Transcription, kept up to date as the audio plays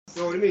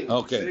So what do you mean?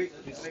 Okay.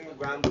 If you're sitting on the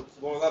ground,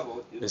 floor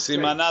level.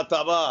 Simanat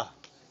Haba.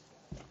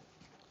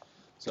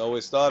 So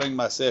we're starting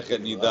Masechet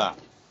Nida.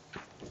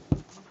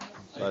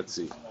 Let's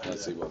see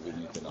what we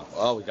need to know.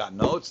 Oh, we got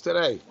notes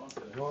today.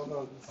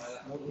 No,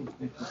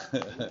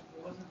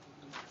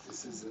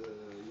 this is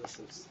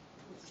Yosef's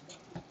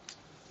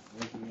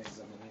making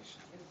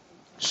examination.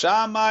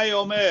 Shammai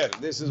Omer.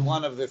 This is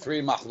one of the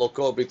three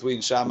machlokot between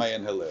Shammai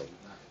and Hillel.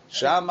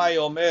 Shammai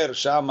Omer.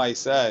 Shammai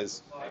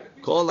says,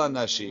 Kol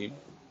Anashim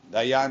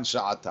Dayan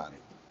Sha'atan.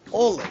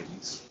 All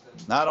ladies,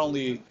 not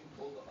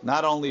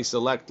only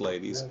select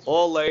ladies,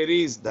 all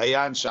ladies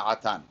Dayan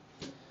Sha'atan.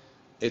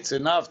 It's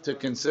enough to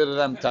consider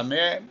them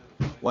tameh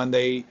when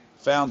they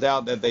found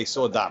out that they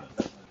saw dam.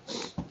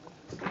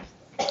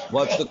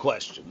 What's the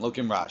question? Look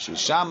in Rashi.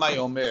 Shammai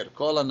Omer,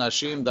 Kol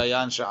Anashim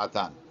Dayan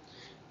Sha'atan.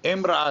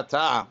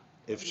 Imra'ata,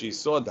 if she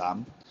saw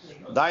dam,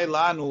 Dai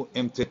lanu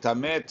im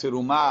titameh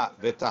teruma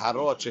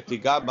v'taharot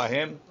shetiga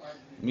bahem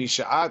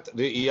misha'at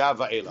re'iyah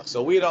va'elach.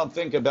 So we don't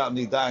think about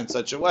nida in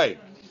such a way,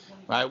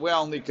 right? We're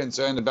only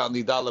concerned about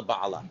nida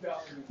leba'ala.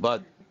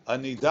 But a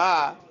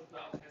nida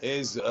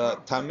is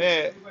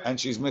tameh, and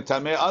she's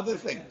metameh other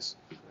things.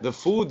 The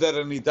food that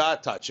a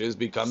nida touches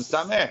becomes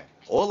tameh.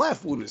 All that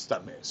food is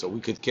tameh, so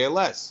we could care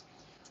less.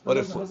 But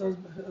if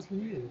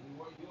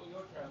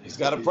he's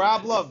got a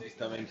problem,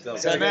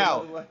 so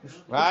now,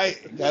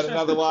 right? Got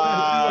another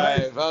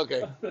wife,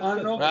 okay,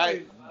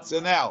 right? So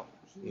now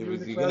you're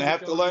gonna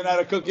have to learn how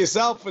to cook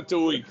yourself for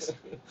 2 weeks,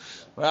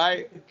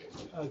 right?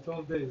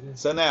 12 days. Yeah.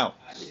 So now,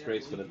 It's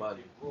great for the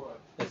body.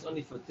 That's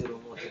only for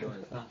terumot.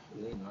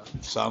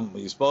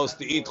 you're supposed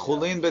to eat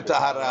chulin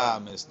b'tahara,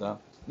 mister.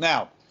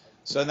 Now,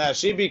 so now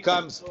she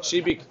becomes. That's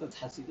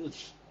Hasidut.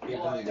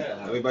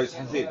 Everybody's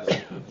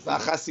Hasid. It's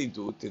not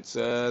chasidut. It's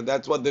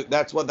that's what the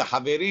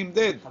Haverim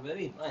did.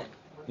 Haverim, right.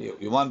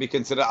 You want to be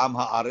considered Am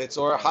Haaretz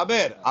or a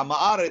Haver. Am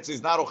Haaretz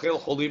is not ochel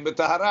chulin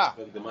b'tahara,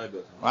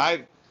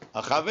 right?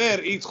 A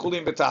Haver eats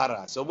chulin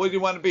b'tahara. So what do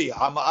you want to be?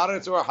 Am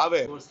Haaretz or a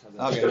Haver?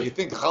 Okay, you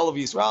think Chalav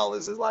Yisrael?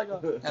 This is like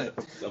a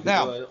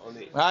now,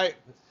 right?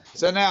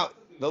 So now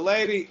the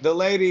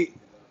lady,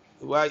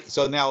 right?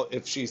 So now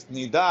if she's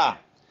nida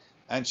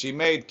and she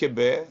made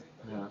kibbeh,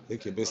 the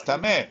kibbeh is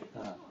tameh.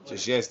 So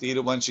she has to eat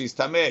it when she's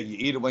tameh. You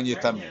eat it when you're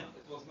tameh.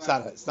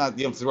 It's not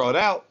you have to throw it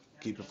out.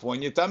 Keep it for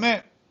when you're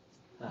tameh.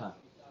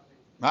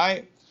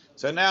 Right?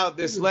 So now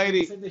this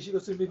lady, She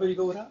goes to the you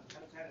go out.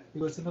 He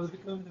goes to another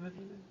become.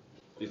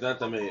 He's not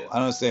tamei. I don't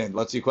understand.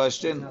 What's your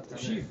question? If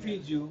she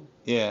feeds you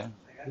Yeah.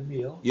 the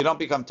meal. You don't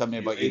become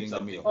tameh by You ate eating the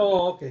something. meal.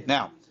 Oh, okay.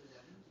 Now,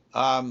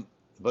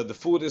 but the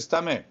food is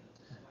tameh.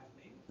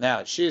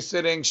 Now, she's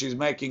sitting, she's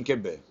making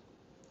kibbeh.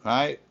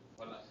 Right?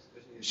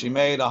 She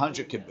made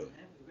 100 kibbeh.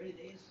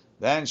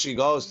 Then she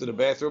goes to the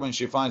bathroom and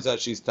she finds out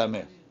she's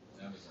tameh.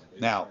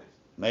 Now,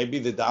 maybe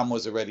the dam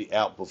was already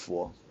out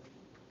before.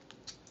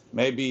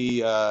 Maybe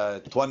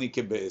 20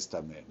 kibbeh is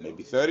tameh.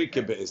 Maybe 30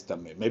 kibbeh is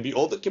tameh. Maybe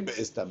all the kibbeh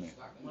is tameh.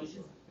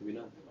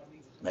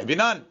 Maybe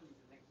none.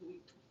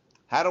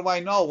 How do I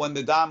know when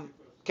the dam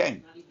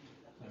came?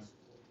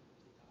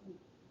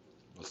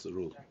 What's the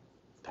rule?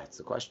 That's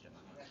the question.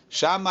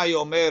 Shammai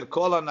Omer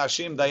Kol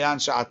Anashim Dayan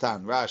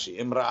Sha'atan. Rashi.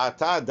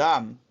 Imra'ata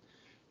dam.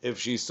 If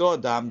she saw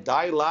dam,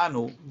 dai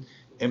lanu.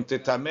 Im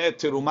tetameh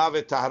teruma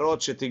v'taharot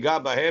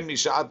shetiga bahem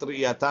misha'at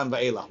riyatan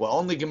va'elach. We're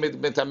only going to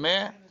be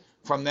metameh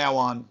from now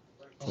on.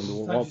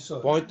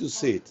 Point to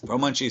see it.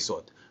 From when she saw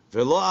it.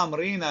 V'lo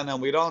amrinan,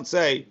 and we don't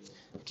say,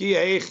 ki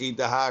eichi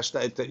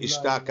dahashta et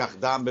ishta kach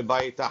dam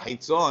bebayit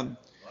hachitzon.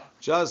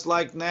 Just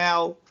like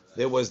now,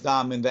 there was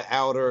dam in the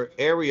outer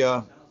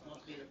area,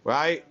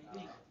 right?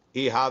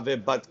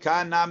 Ihave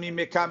batka nami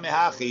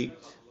mekamehachi.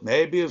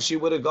 Maybe if she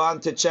would have gone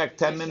to check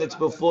 10 minutes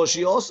before,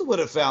 she also would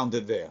have found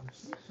it there.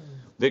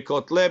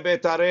 V'kotle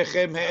bet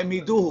harechem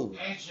he'emiduhu.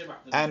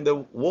 And the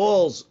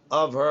walls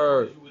of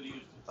her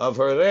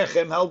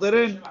rechem held it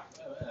in.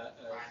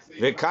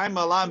 V'kaim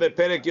alam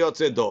beperek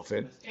yotze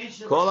dofen.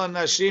 Kol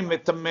hanashim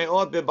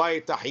metameot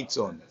bebayit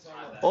hachitzon.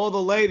 All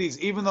the ladies,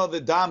 even though the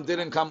dam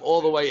didn't come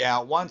all the way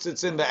out, once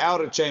it's in the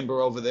outer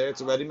chamber over there,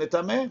 it's already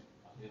metameh.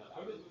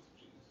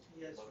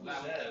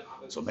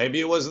 So maybe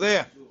it was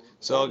there.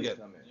 So again,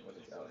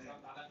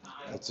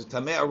 it's a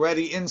tameh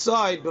already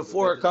inside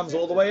before it comes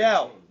all the way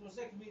out.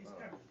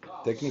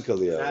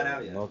 Technically,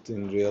 not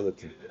in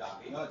reality.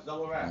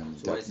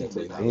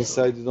 Technically.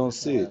 Inside you don't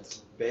see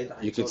it.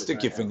 You could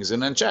stick your fingers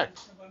in and check.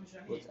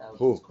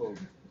 Who?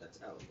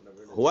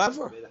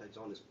 Whoever.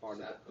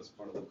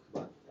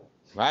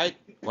 Right?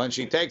 When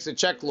she takes a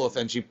check cloth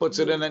and she puts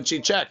it in and she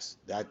checks,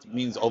 that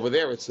means over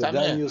there it's So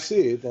then you tameh.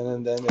 see it,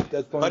 and then at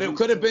that point. But it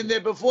could have been there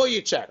before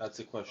you checked. That's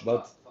the question.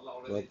 But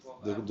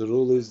the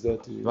rule is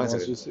that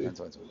once you see it.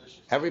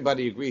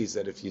 Everybody agrees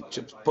that if you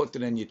put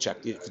it in, you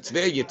check. If it's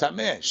there, you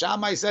tameh.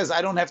 Shammai says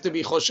I don't have to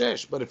be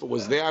choshesh, but if it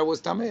was there, I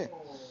was tameh.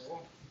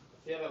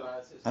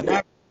 And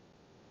that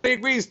he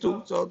agrees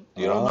to, so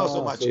you don't know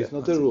so much so yet. it's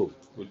not a rule.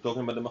 We're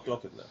talking about the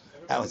machloket now.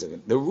 One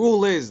second. The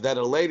rule is that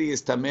a lady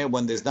is tameh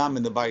when there's dam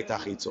in the bayit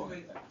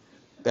hachitzon.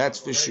 That's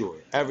for sure.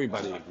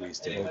 Everybody agrees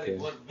to that. Okay.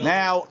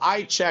 Now,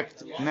 I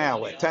checked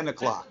now at 10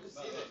 o'clock.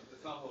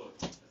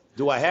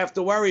 Do I have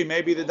to worry?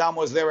 Maybe the dam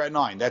was there at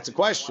 9. That's a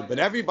question. But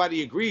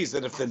everybody agrees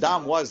that if the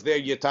dam was there,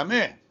 you're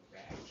tameh.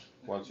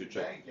 Once you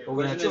check.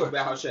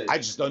 I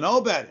just don't know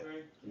about it.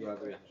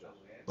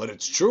 But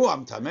it's true,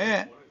 I'm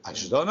tameh. I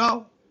just don't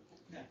know.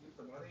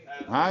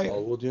 Right? How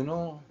would you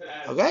know?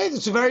 Okay,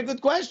 that's a very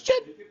good question.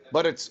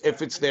 But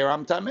if it's there,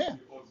 I'm tameh.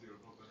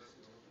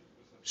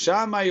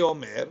 Shammai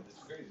Omer,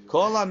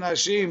 Kol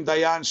Anashim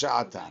Dayan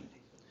Sha'atan.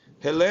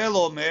 Hillel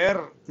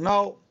Omer,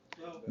 no.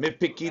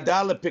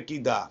 Mipikida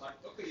lepikida.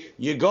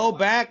 You go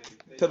back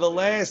to the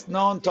last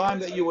known time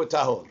that you were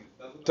tahor,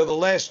 to the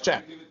last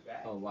check.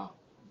 Oh, wow.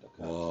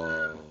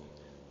 Wow.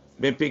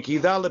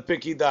 Mipikida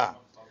lepikida.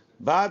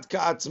 Bad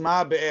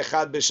ka'atzma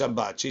be'echad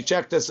b'Shabbat. She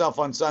checked herself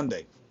on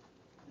Sunday.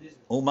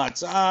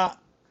 Umatzah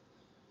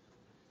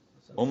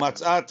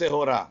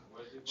tehora.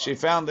 She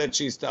found that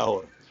she's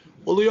tahor.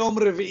 Uliyom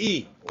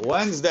revi'i,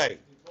 Wednesday.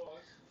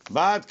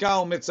 Bad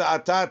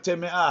ka'umitza'ata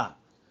teme'ah.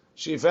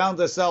 She found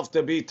herself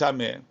to be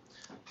tameh.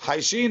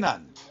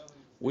 Haishinan.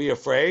 We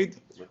afraid.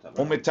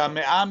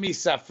 Umitame'ah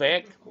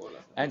misafek.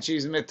 And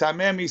she's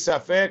mitameh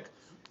misafek.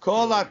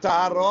 Kol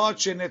ha'taharot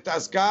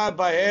shenitazka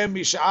bahem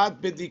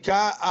mish'at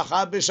bedika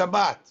achad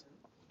b'Shabbat.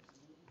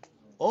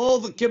 All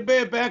the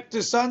kibbeh back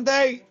to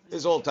Sunday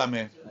is all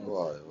tameh.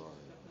 Why?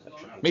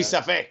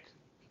 Misafek.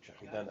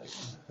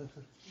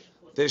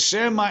 The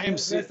Shema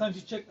Last time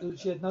she checked,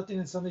 she had nothing,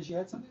 and Sunday she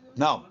had something?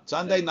 No,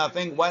 Sunday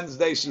nothing.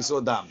 Wednesday she saw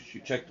dam.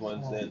 She checked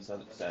Wednesday and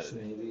Saturday.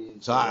 Maybe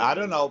So I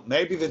don't know.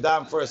 Maybe the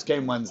dam first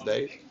came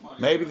Wednesday.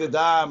 Maybe the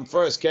dam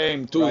first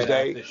came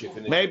Tuesday. after she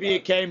finished Maybe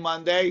it came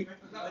Monday.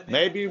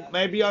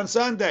 Maybe on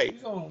Sunday.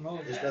 Oh, no.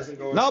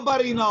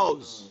 Nobody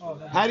knows. Oh,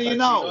 no. How do you She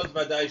know? knows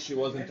Badai she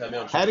wasn't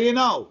tameh on How do you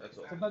know? That's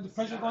all. Sometimes the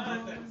pressure going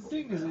to the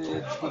thing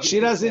is She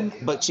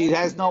doesn't. But she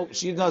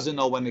doesn't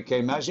know when it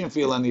came out. She didn't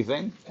feel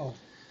anything, Oh.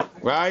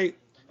 right?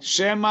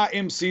 Shema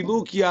im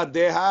siluk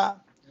yadeha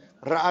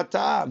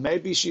ra'ata.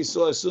 Maybe she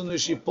saw as soon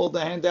as she pulled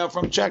the hand out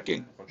from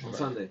checking. on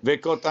Sunday.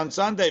 Vekot on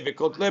Sunday,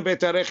 vekot le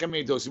bet harechem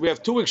idos. We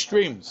have two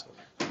extremes.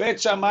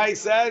 Bet Shammai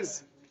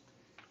says,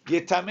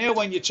 you tameh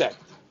when you check.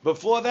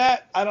 Before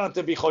that, I don't have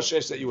to be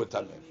choshesh that you were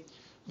tameh.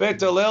 Bet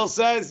Hillel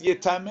says, you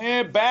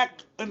tameh back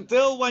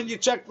until when you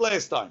checked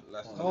last time.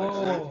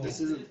 Oh. This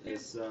isn't.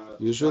 It's,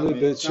 Usually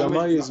Beit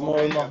Shammai is more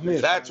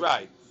mahmir. That's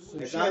right.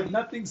 So she had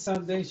nothing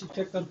Sunday, she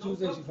checked on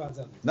Tuesday, she found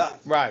something. No,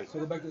 right. So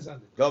go back to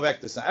Sunday. Go back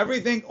to Sunday.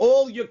 Everything,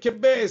 all your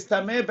kibbeh is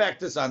tameh back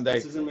to Sunday.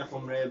 this isn't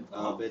Mechomre,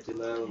 Bet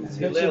Hillel.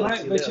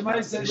 Bet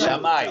Shammai said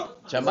that.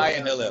 Shammai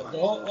and Hillel.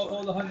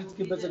 All the 100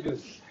 kibbutz are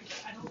good.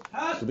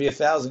 Could be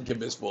 1,000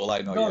 kibbehs for all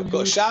I know. No, Yeah.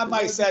 Because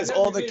Shammai says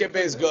all the kibbeh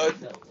is good.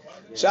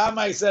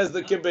 Shammai says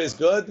the kibbeh is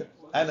good,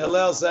 and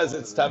Hillel says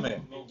it's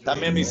tameh.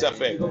 Tameh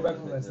Go misafek. back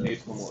to last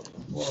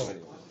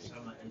night.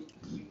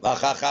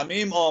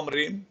 L'chachamim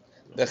omrim,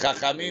 the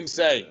chachamim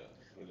say,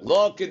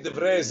 lo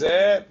k'divrei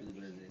zeh,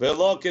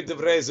 ve'lo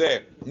k'divrei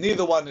zeh.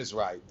 Neither one is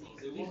right.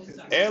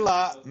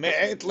 Ela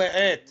me'et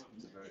le'et,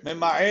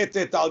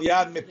 mema'etet al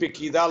yad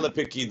mepikida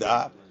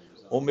lepikida,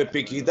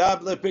 umepikida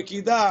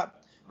lepikida,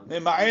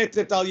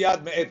 mema'etet al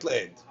yad me'et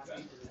le'et.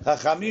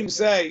 Chachamim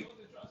say,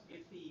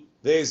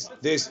 there's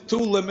two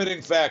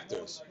limiting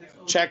factors: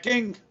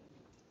 checking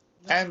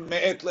and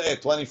me'et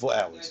le'et, 24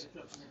 hours.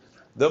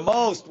 The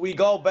most we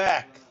go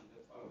back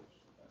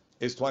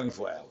is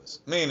 24 hours.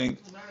 Meaning,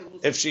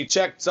 if she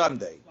checked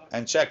Sunday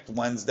and checked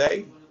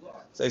Wednesday,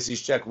 say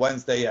she's checked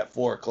Wednesday at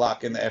 4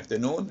 o'clock in the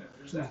afternoon,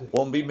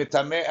 won't be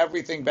mitameh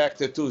everything back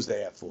to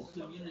Tuesday at 4.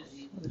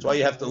 That's why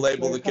you have to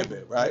label the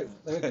kibbeh, right?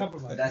 Like a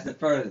compromise. That's the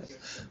furthest.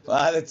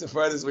 Well, that's the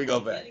furthest we go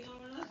back.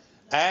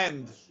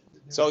 And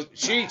so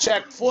she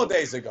checked 4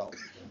 days ago.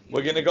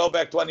 We're going to go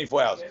back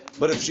 24 hours.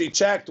 But if she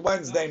checked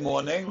Wednesday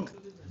morning,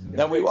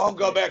 then we won't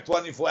go back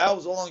 24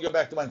 hours. We'll only go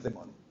back to Wednesday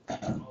morning.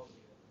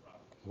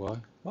 Why?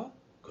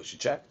 Because she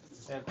checked.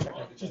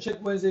 She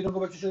checked Wednesday, don't go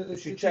back to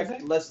She Tuesday?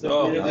 checked less than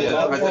No, a minute.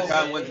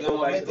 Hazakah Wednesday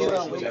morning.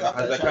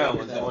 Hazakah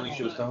Wednesday morning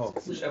she was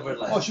tahor. Whichever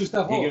Oh, last. she was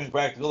still You home. giving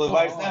practical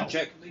advice now?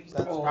 Check.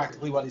 That's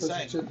practically what he's So she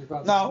saying. checked, you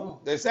found No, something.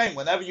 they're saying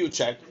whenever you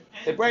check,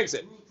 it breaks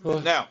it.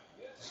 Now,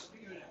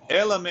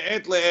 ela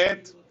me'et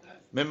le'et,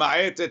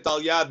 mema'etet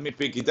al yad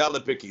mipikida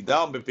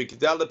lepikida,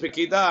 mipikida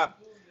lepikida,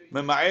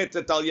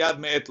 mema'etet al yad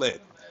me'et le'et.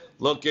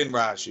 Look in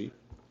Rashi.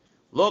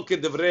 Look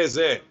at Divrei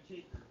Zeh.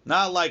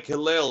 Not like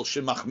Hillel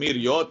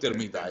shemachmir yoter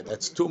midai.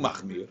 That's too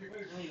machmir.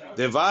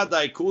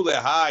 Devadai kule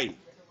hai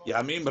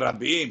yamim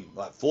rabim.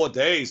 What, 4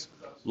 days?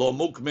 Lo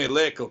mukme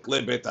lekot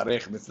le bet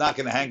harechem. It's not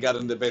going to hang out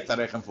in the bet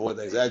harechem 4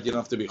 days. That you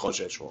don't have to be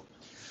choshesh for.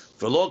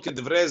 V'lo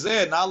k'divrei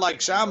zeh. Not like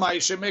Shammai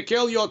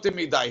shemekel yoter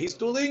midai. He's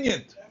too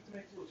lenient.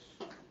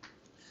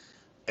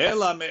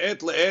 Ela me'et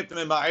le'et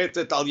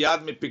mema'etet al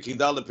yad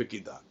mipikida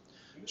lepikida.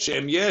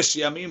 She'em yesh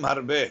yamim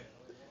harbe.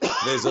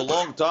 There's a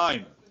long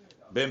time.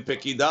 Ben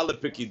pekida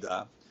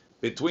lepekida,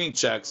 between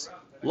checks.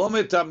 Lo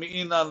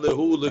metami'inan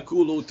lehu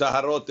lekulu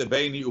taharot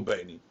beini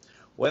ubeini.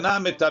 We're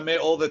not metameh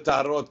all the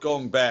taharot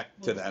going back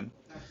to them.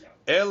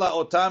 אלא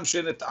אותם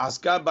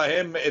שנתעסקה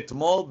בהם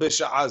מאתמול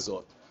בשעה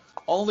זאת.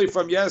 Only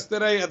from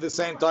yesterday at the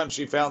same time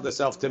she found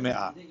herself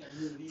טמאה.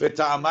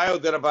 וטעמיו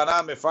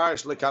דרבנן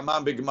מפרש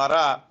לקמן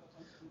בגמרא.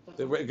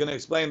 We're going to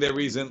explain their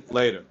reason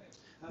later.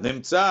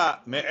 נמצא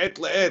מעת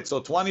לעת, so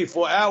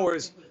 24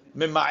 hours,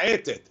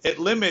 ממעטת. It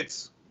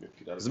limits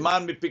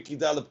זמן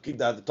מפקידה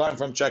לפקידה, the time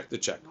from check to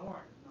check.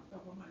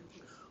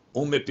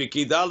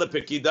 ומפקידה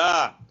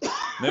לפקידה,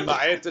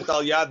 ממעטת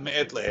על יד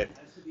מעת לעת.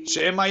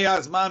 שאם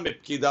היה זמן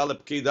מפקידה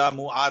לפקידה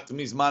מועט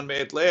מזמן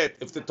מעת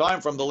לעת, if the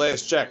time from the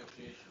last check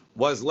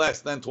was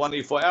less than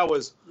 24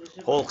 hours,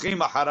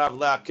 הולכים אחריו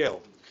להקל.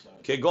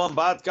 כגון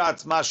בדקה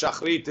עצמה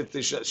שחרית,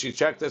 she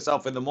checked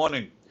herself in the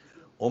morning,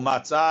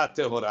 ומצאה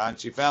טהורה, and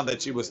she found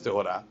that she was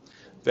טהורה.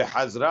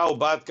 וחזרה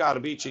ובדקה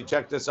ערבית, she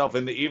checked herself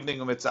in the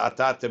evening,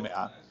 ומצאתה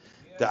טמאה.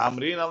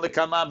 תאמרינן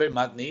לקמה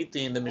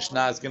במתניתין, the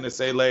Mishnah is going to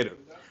say later.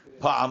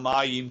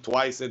 פעמיים,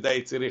 twice a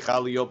day, צריכה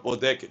להיות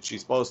בודקת.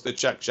 She's supposed to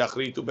check,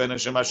 שחרית ובין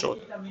השמשות.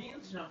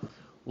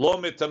 לא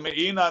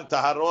מטמאינן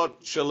טהרות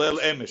של ליל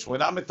אמש. We're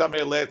not מטמא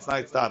last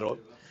night's טהרות.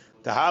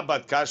 טהה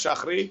בדקה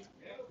שחרית.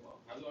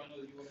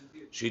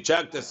 She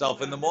checked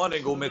herself in the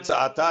morning,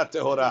 ומצאתה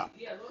טהורה.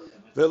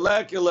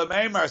 ולקי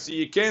למאמר, so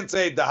you can't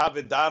say טהה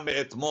ודם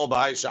אתמול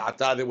בהי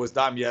שעתה, there was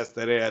dam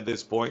yesterday at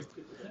this point,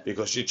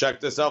 because she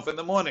checked herself in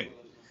the morning.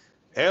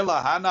 אלא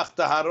הנח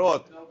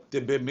טהרות,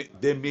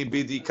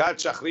 דמבדיקת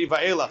שחרי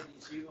ואילך.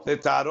 The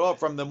טהרות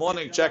from the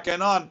morning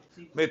checking on,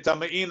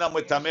 מטמאין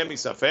ומטמא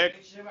מספק,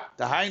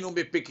 דהיינו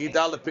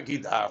מפקידה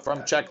לפקידה,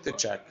 from check to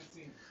check.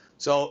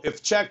 So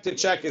if check to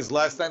check is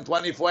less than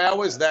 24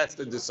 hours, that's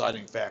the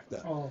deciding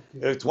factor. Oh,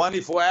 okay. If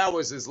 24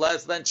 hours is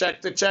less than check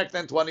to check,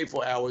 then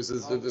 24 hours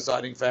is the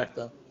deciding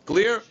factor.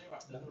 Clear?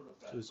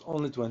 So it's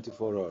only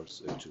 24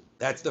 hours, actually.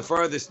 That's the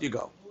furthest you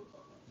go.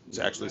 It's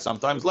actually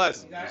sometimes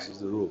less. This is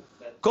the rule.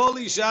 Kol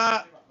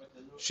isha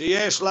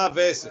sheyesh la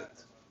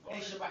veset.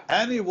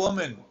 Any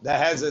woman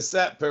that has a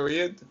set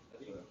period,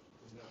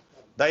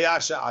 daya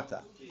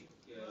sha'ata.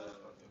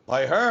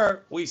 By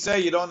her, we say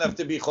you don't have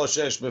to be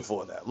choshesh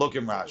before that. Look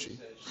in Rashi.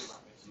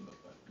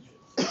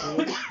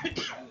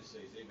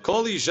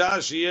 Kol isha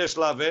sheyesh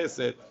la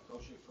veset.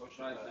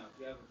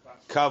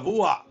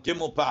 Kavua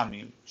gimel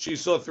pamim. She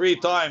saw 3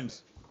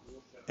 times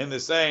in the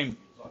same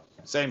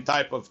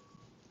type of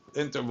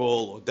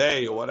interval or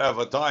day or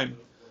whatever time.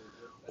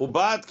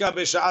 Ubadka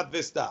b'sha'at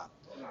vista.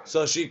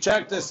 So she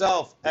checked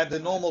herself at the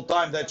normal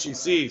time that she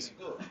sees.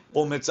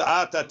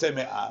 Umitza'ata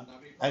teme'ah.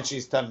 And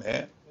she's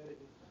tameh.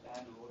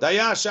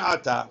 Daya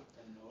sha'ata.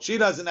 She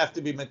doesn't have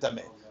to be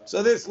mitameh.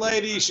 So this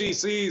lady, she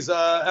sees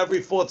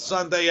every 4th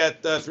Sunday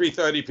at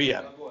 3:30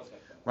 p.m.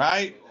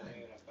 Right?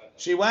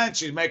 She went,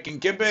 she's making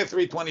kibbeh,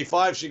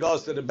 3:25. She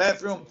goes to the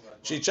bathroom.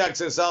 She checks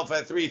herself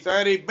at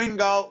 3:30.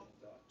 Bingo.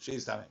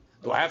 She's tameh.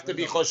 Do I have to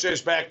be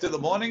choshesh back to the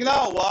morning?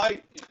 No.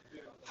 Why?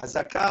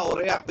 Hazaka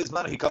oreach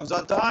bizman. He comes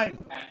on time.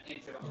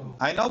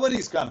 I know when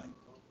he's coming.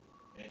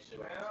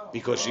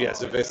 Because she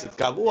has a visit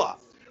kavua.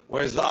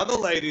 Whereas the other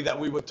lady that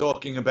we were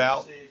talking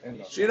about,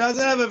 she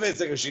doesn't have a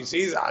visit because she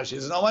sees she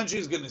doesn't know when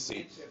she's going to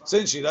see.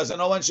 Since she doesn't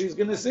know when she's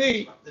going to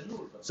see,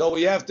 so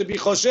we have to be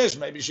choshesh.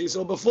 Maybe she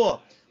saw before.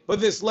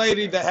 But this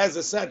lady that has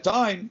a set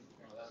time,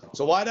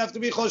 so why'd it have to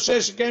be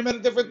choshesh? She came at a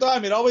different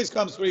time. It always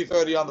comes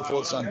 3:30 on the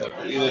 4th Sunday.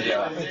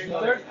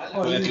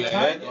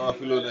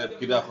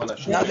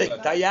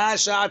 Taya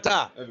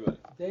sha'ata.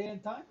 Day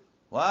and time?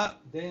 What?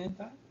 Day and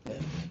time?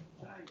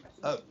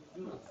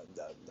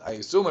 I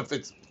assume if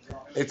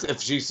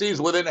if she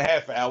sees within a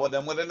half hour,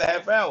 then within a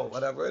half hour,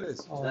 whatever it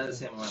is. Oh, That's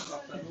the same one.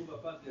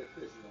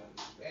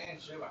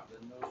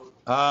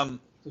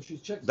 so she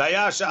checks.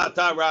 Daya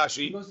sha'ata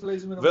Rashi. Goes to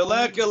lazy minute.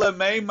 Veleke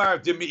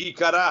lemeimar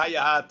demiikara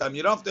hayahatam.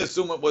 You don't have to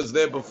assume it was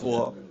there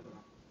before.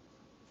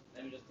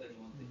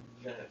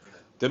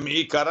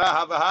 Demiikara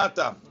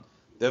havahatam.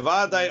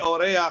 Devadai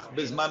oreach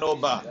bizmano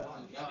ba.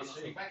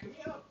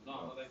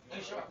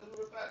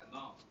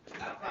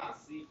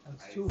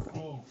 That's too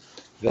cool.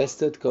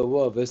 Vested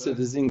kavua. Vested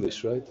is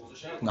English, right?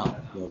 No.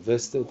 No,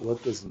 vested,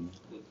 what does it mean?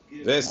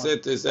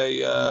 Veset is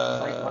a,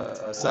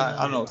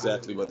 I don't know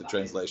exactly what the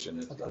translation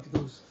is. Okay,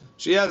 those-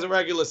 She has a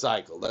regular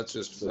cycle. Let's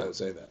just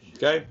say that.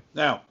 Okay?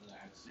 Now,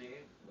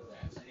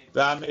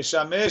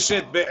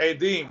 V'ameshameshet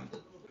be'edim,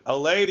 a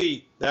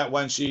lady that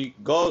when she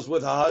goes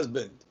with her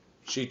husband,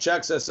 she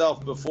checks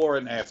herself before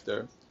and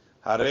after.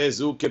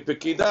 Harezu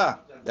kepekida.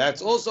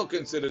 That's also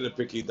considered a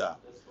pekida.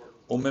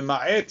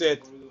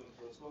 Umema'etet,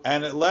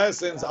 and it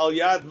lessens al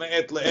yad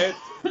me'et le'et.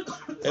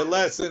 It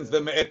lessens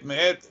the me'et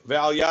me'et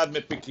ve'al yad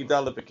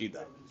me'pekida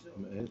le'pekida.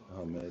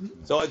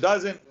 So it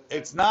doesn't.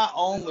 It's not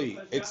only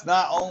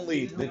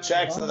the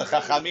checks that the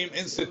Chachamim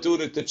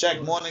instituted to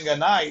check morning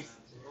and night,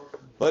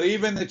 but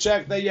even the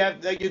check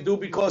that you do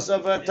because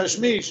of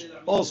tashmish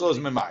also is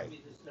memayit.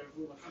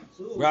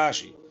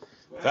 Rashi,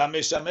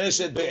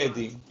 v'amishameshet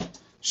be'edim,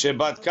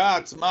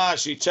 shebadka atzma,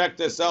 she checked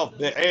herself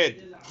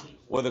be'ed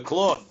with a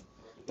cloth.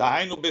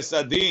 Tahainu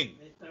besadin,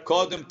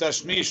 kodem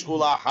tashmish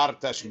ulahar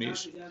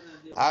tashmish.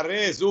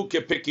 Hare zu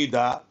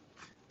kepekida.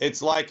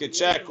 it's like a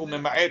check,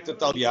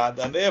 וממעטת על יד,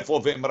 and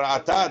therefore,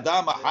 ואמרתה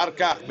אדם אחר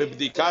כך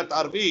בבדיקת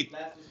ערבית,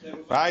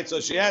 right?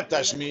 So she had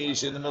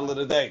tashmish in the middle of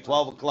the day,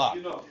 12 o'clock.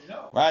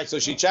 Right? So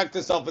she checked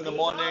herself in the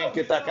morning,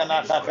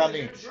 kitakana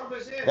chachamim.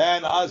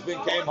 Then her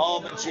husband came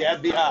home and she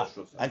had bi'ah.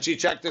 And she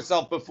checked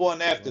herself before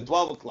and after,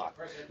 12 o'clock.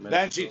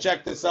 Then she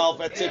checked herself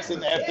at 6 in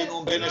the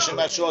afternoon, binashim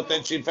ashot,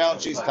 and she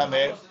found she's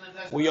tameh.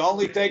 We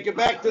only take it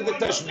back to the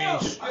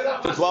tashmish,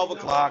 to 12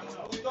 o'clock.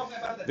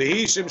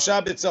 V'hi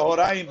shimsha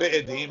b'tzahorayim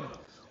be'edim.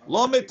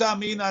 לא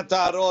מטעמין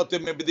הטהרות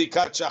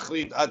מבדיקת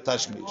שחרית עד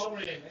תשמיש.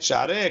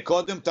 שהרי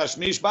קודם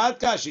תשמיש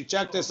בעדקה, she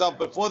checked herself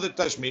before the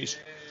תשמיש,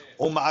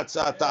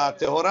 ומעצתה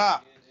הטהורה.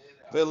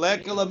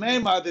 ולקל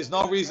המימר, there's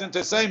no reason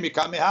to say,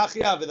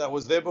 מקמהחיה, that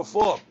was there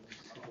before.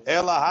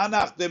 אלא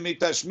הנח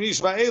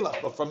דמתשמיש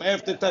ואילך, but from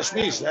after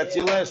תשמיש, that's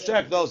your last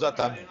check, those are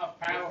תמים.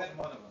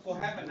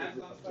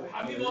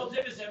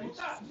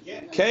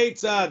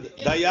 כיצד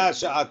דיה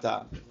שעתה?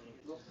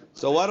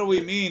 So what do we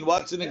mean?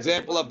 What's an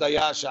example of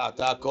daya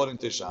sha'ata according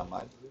to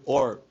Shammai?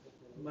 Or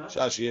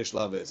shashi yesh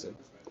la v'esed.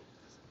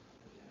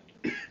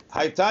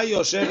 Hayta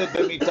yoshevet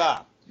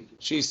b'mita.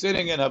 She's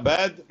sitting in her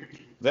bed.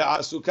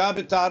 Ve'asuka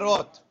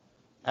b'taharot.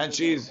 And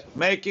she's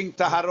making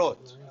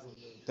taharot.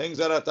 Things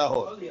that are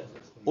tahor.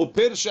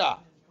 Upirsha.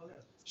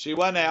 She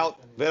went out.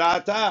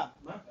 Ve'rata.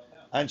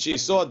 And she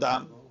saw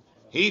them.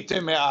 Hi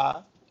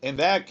teme'ah. In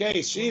that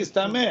case, she is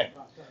tameh.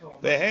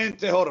 Ve'hen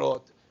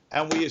tehorot.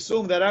 And we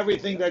assume that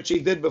everything that she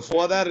did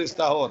before that is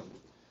tahor.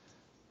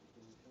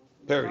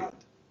 Period.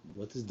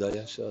 What is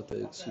daya shata?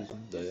 Excuse me,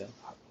 daya.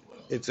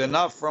 It's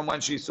enough from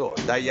when she saw.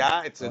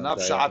 Daya, it's enough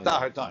sha'ata,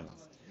 her time.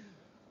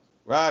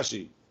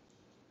 Rashi.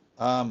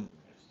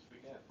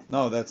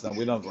 No, that's not.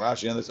 We don't have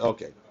Rashi on this.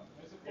 Okay.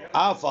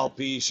 Afal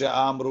pi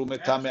she'amru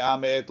metame'a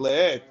me'et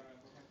le'et.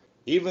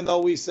 Even though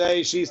we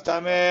say she's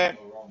tameh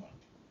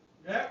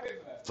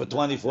for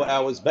 24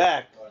 hours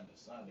back.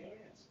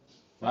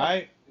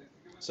 Right?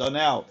 So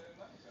now,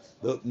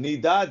 the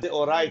nida de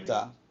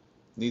oraita,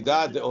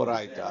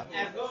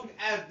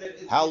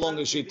 how long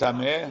is she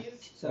tameh?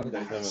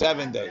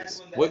 7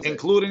 days,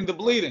 including the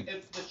bleeding.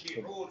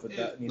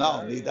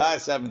 No, nida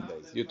is 7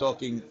 days. You're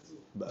talking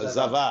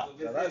zava.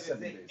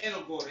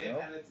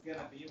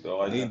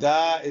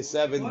 Nida is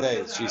 7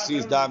 days. She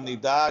sees dam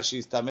nida,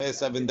 she's tameh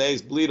 7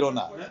 days, bleed or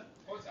not.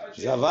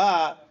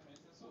 Zava,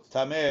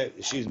 tameh,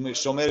 she's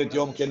shomeret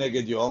yom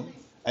keneged yom.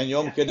 And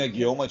Yom Keneg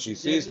Yom, when she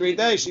sees 3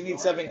 days, she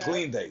needs 7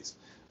 clean days.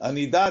 A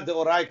Nida de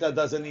Oraita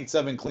doesn't need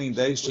 7 clean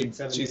days.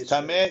 She's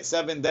tameh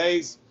 7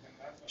 days.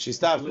 She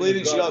stops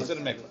bleeding, she goes to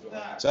the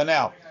mikveh. So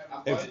now,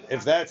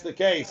 if that's the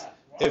case,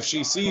 if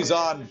she sees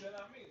on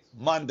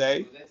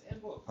Monday,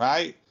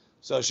 right?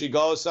 So she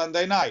goes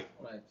Sunday night,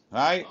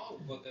 right?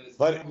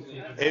 But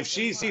if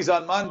she sees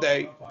on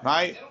Monday,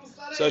 right?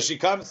 So she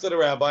comes to the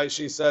rabbi,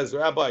 she says,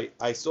 Rabbi,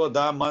 I saw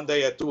Dam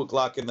Monday at 2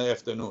 o'clock in the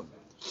afternoon.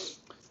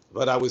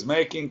 But I was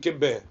making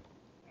kibbeh.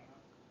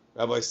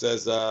 Rabbi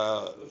says,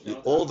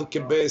 all the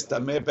kibbeh is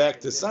tameh back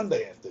to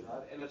Sunday afternoon.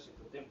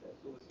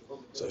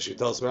 So she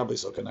tells Rabbi,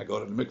 so can I go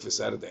to the mikveh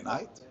Saturday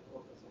night?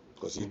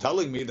 Because you're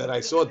telling me that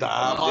I saw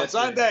Dam on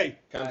Sunday.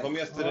 From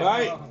yesterday.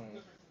 Right?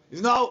 He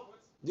says, no,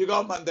 you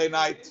go Monday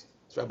night.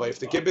 So Rabbi, if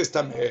the kibbeh is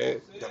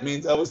tameh, that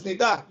means I was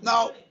nida.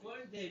 No.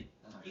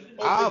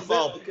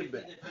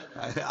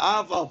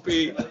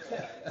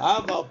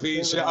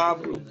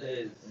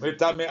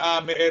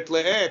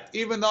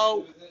 Even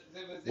though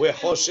we're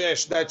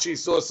hoshesh that she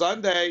saw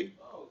Sunday,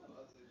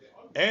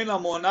 she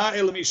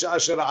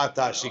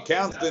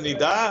counts the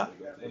nida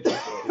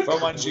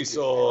from when she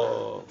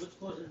saw.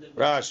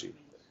 Rashi.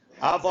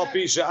 But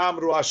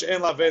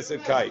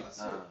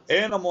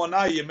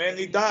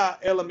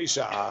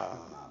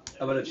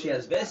if she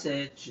has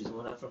vesed, she's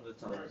mona from the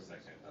time.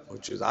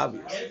 Which is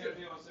obvious.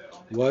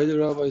 Why the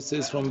rabbi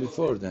says from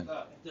before then?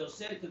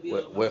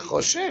 We're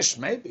choshesh,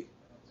 maybe.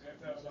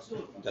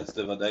 That's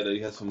the vaday that he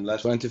has from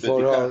last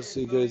 24 hours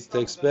he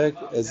takes back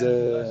as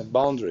a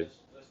boundary.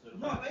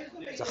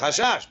 It's a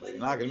chashash, but you're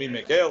not going to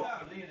be mekel.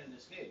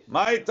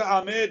 My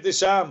ta'ameh de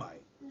Shammai.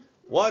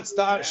 What's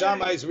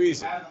Shammai's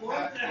reason?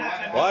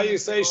 Why you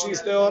say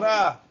she's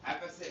teorah?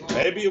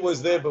 Maybe it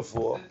was there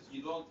before.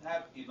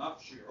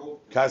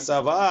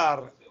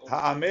 Kasavar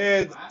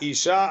ha'amed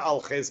isha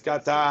al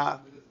chizkata.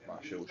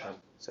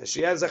 So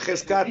she has a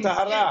chizkat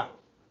tahara.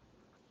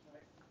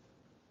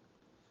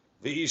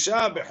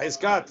 V'isha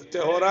b'chizkat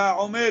tehora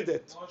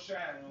omedet.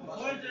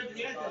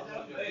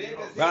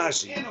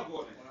 Rashi.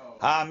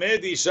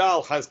 Ha'amed isha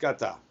al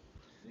chizkata.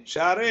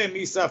 Share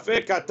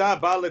misafek ata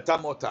ba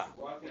letamota.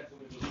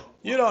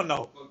 You don't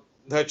know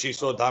that she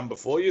saw dam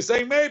before. You're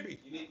saying maybe.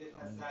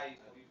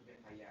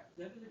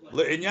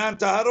 Le'inyan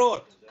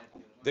taharot.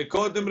 The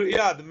kodem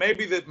riyad.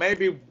 Maybe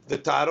the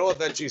taharot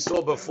that she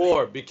saw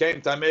before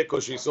became tameh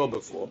because she saw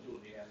before.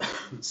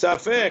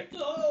 Safek.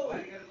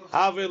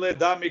 Have le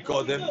dami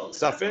kodem.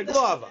 Safek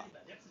lo hava.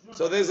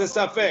 So there's a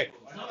safek,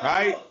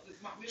 right?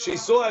 She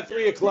saw at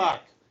 3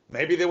 o'clock.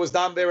 Maybe there was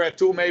dam there at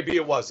 2. Maybe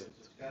it wasn't.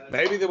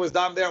 Maybe there was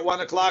dam there at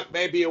 1 o'clock.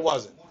 Maybe it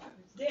wasn't.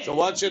 So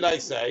what should I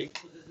say?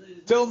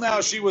 Till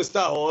now she was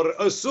tahor.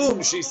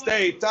 Assume she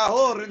stayed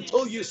tahor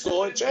until you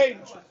saw a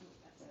change.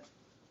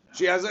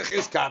 She has a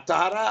chizkat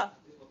tahara.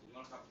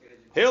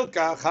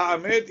 Hilkach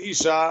ha'amed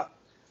isha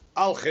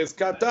al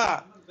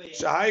chizkata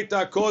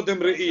shahayta kodem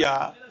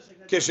re'iyah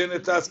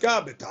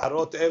keshenetazka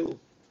b'taharot elu.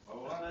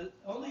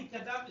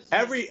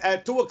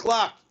 At 2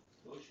 o'clock,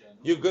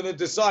 you're going to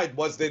decide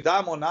was there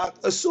dam or not.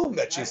 Assume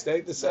that she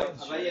stayed the same.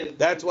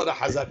 That's what a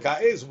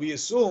hazakah is. We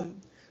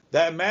assume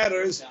that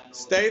matters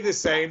stay the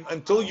same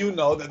until you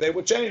know that they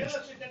were changed.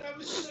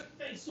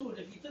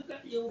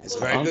 It's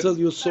very Until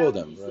good. you saw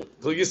them, right?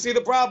 Until you see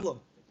the problem.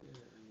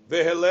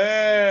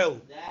 V'hillel.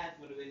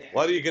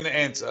 What are you going to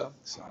answer?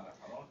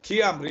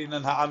 Ki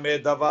amrinan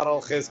ha'amed davar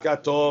al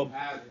chizkato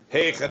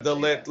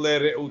heichadelet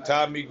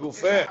le'reuta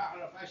migufeh.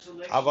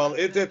 Aval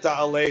iteta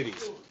aledi.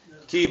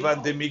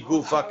 Kivan de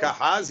migufa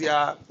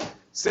kahazia.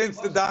 Since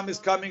the dam is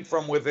coming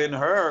from within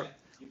her,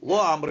 lo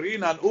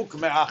amrinan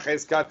ukme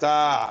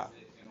achezkata.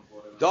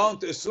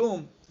 Don't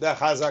assume the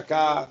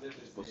chazaka.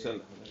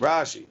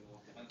 Rashi.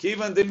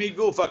 Kivan de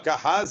migufa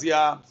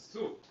kahazia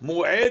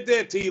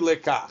mu'edeti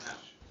lekach.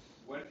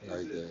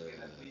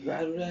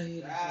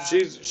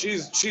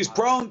 She's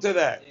prone to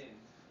that.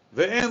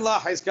 Ve'en la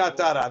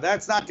chezkatara.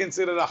 That's not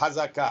considered a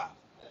hazaka.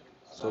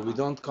 So we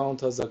don't count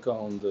hazakah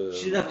on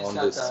on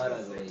this.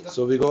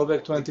 So we go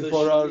back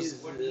 24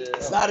 hours.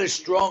 It's not a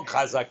strong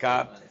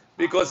chazaka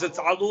because it's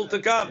alul to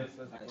come.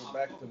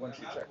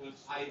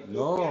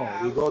 No,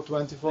 we go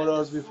 24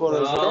 hours before.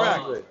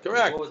 Correct. Like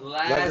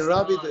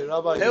the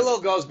rabbi.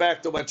 Hillel goes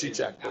back to when she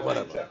checked, or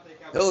whatever.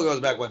 Hillel goes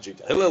back when she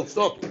checked. Hillel's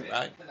talking,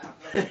 right?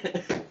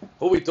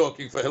 Who are we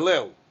talking for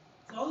Hillel?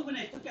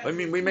 I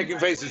mean, we're making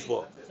faces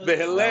for. The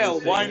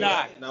Hillel, why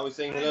not? Now we're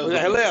saying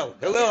Hillel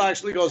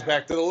actually goes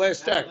back to the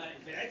last check.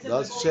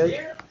 Last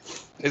check.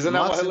 Isn't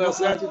that what Hillel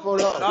said?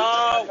 24 hours.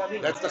 No,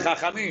 that's the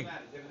Chachamim.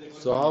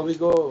 So how we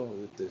go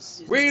with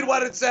this? Read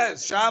what it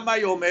says.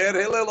 Shammai Omer,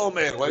 Hillel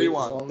Omer. What do you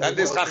want? That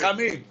is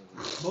Chachamim.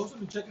 Most of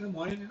them check in the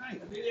morning and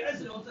night.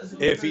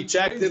 If he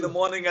checked in the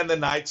morning and the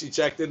night, she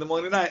checked in the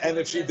morning and night. And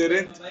if she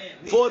didn't,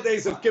 4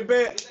 days of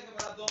kibbeh,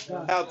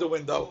 out the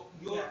window.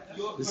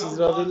 This is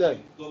Rav Hillel.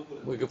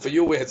 For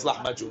you, we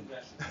Hitzlach Majun.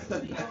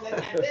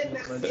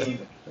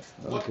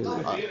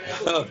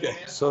 Okay.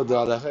 So the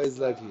halacha is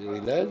like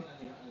Hillel.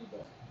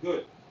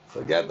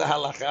 Forget the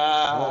halakha.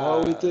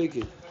 How we take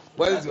it?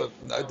 What is it?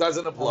 It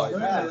doesn't apply.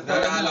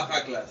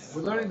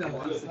 We're learning that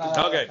one.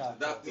 Okay.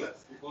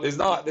 There's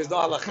no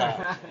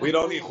halakha. We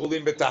don't eat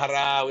chulin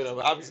b'tahara. We don't.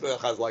 Obviously, the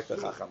halakha is like the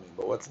chachamim.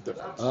 But what's the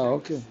difference?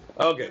 Okay.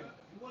 Okay.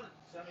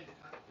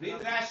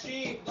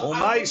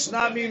 Umay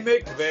shnami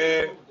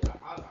mikveh.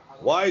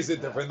 Why is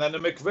it different than a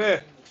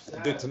mikveh?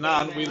 The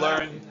Tanan we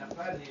learn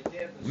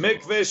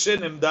mikveh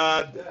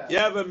shenimdad. You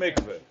have a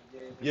mikveh.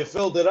 You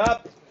filled it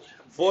up.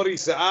 40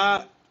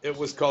 sa'ah. It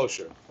was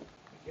kosher.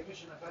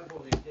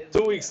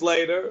 2 weeks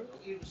later,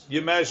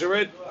 you measure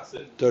it.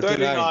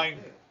 39.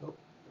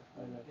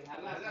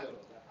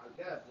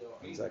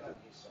 Exactly.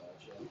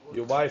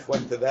 Your wife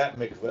went to that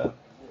mikveh,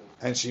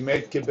 and she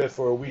made kibbeh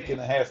for a week and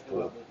a half.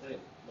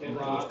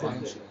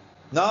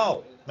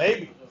 No,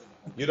 maybe.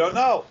 You don't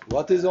know.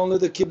 What is only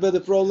the kibbeh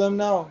the problem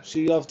now?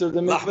 She after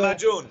the mikveh.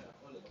 Lahmajun.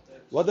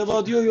 What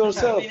about you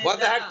yourself? What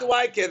the heck do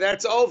I care?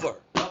 That's over.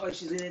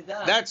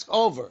 That's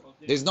over.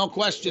 There's no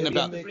question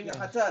about it.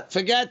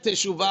 Forget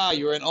teshuvah.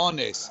 You're an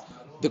honest.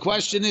 The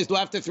question is, do I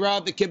have to throw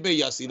out the kibbeh,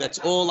 Yossi? That's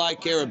all I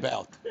care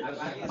about.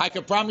 I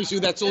can promise you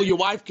that's all your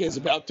wife cares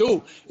about,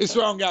 too, is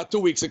throwing out 2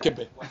 weeks of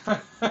kibbeh.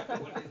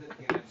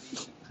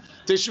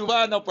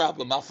 Teshuvah, no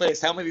problem. I'll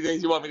face. How many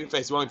days you want me to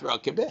face? You want me to throw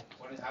out kibbeh?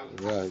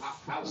 Right.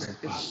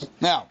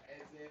 Now,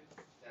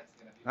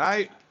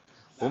 right?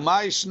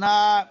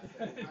 Umayshna.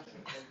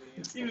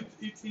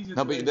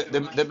 No, but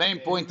the main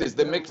point is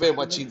the mikveh,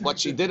 what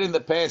she did in the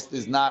past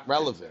is not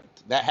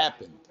relevant. That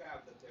happened.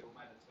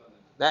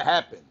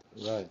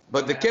 Right.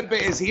 But the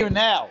kibbeh is here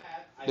now.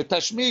 The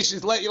tashmish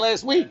is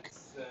last week.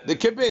 The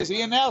kibbeh is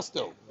here now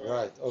still.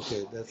 Right.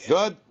 Okay. That's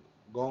Good.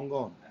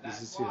 Gone.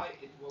 This is here.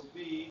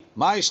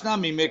 מה ישנה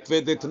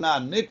ממקווה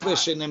דתנן? מקווה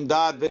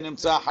שנמדד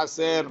ונמצא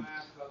חסר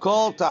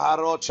כל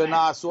טהרות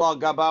שנעשו על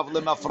גביו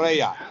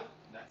למפרע.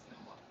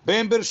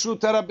 בין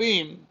ברשות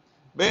הרבים,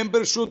 בין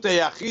ברשות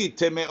היחיד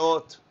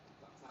טמאות.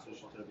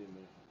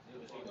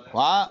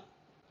 מה?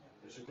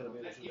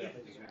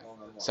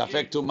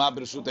 ספק טומאה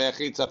ברשות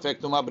היחיד, ספק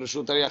טומאה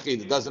ברשות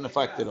היחיד. It doesn't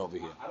affect it over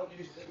here.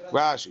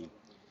 Rashi.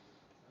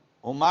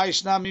 ומה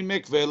ישנה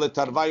ממקווה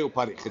לתרווי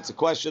ופריך? It's a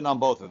question on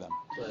both of them.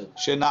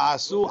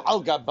 שנעשו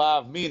על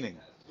גביו, meaning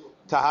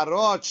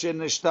טהרות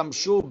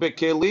שנשתמשו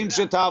בכלים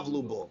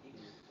שטבלו בו.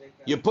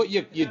 You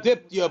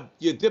dipped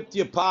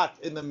your pot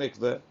in the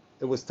mikveh.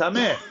 It was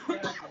tameh.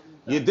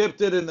 You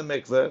dipped it in the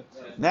mikveh.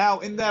 Now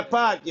in that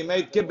pot you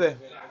made kibbeh.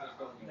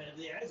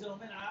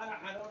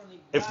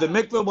 If the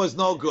mikveh was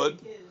no good,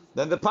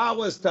 then the pot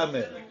was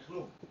tameh.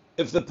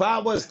 If the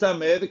pot was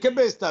tameh, the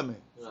kibbeh is tameh.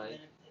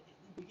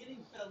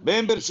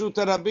 בין ברשות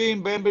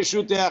הרבים, בין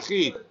ברשות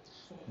היחיד.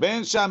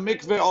 בין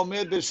שהמקווה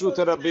עומד ברשות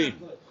הרבים.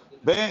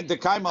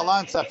 דקאי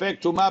מלן ספק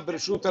טומאה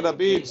ברשות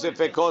הרבים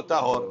ספקו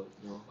טהור.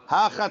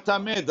 הכא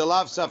טמא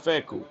דלאו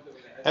ספק הוא,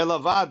 אלא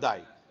ודאי,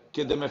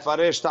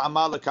 כדמפרש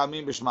טעמה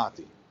לקמים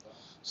בשמעתי.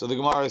 So the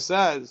Gemara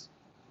says,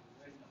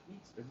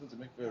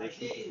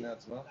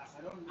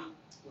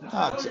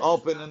 it's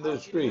open in the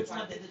street.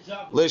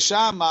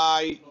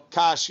 L'shamai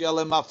kashya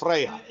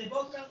lemafreya.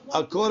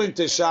 According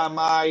to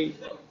Shammai,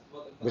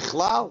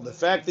 bichlal, the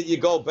fact that you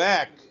go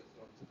back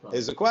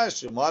is a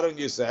question. Why don't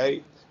you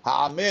say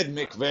ha'amid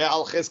mikveh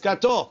al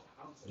chizkato?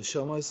 The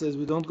Shammai says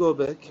we don't go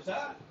back.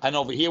 And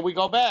over here we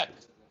go back.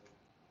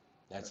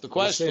 That's the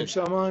question. The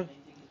same Shammai.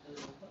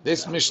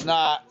 This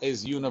Mishnah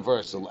is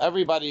universal.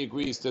 Everybody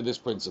agrees to this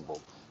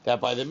principle that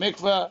by the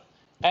mikveh,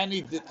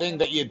 anything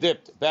that you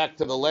dipped back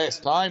to the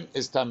last time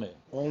is tameh.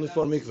 Only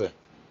for mikveh.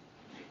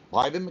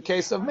 Why the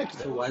case of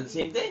mikveh? Why the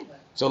same thing?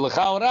 So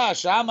l'chaora,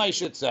 Shammai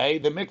should say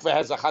the mikveh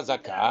has a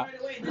chazakah.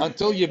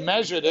 Until you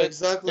measured it,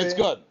 Exactly. it's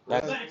good.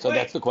 So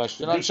that's the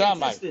question on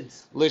Shammai.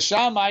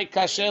 L'shammai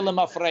kasher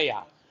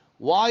lemafreya.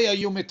 Why are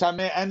you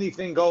mitameh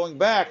anything going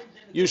back?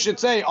 You should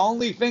say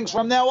only things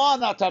from now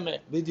on are tameh.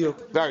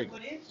 Bidyuk. Very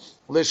good.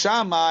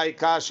 L'shammai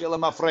kasher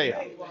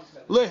lemafreya.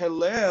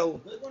 L'hillel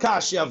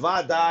kasher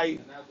vadai.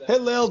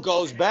 Hillel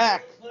goes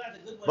back,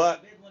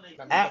 but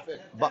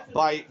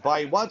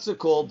by what's it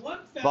called?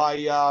 By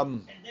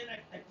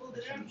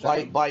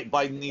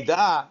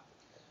nida,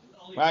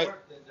 right?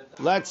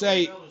 Let's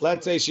say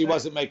she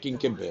wasn't making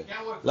kibbeh.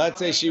 Let's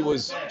say she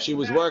was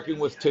working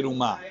with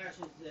teruma.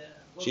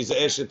 She's a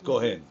eshet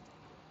kohen.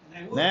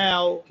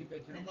 Now,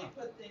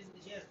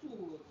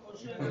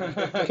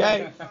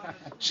 okay,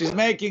 she's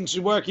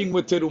working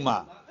with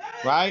teruma,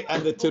 right?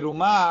 And the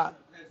teruma,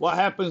 what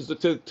happens to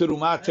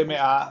teruma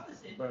teme'ah?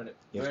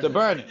 You have to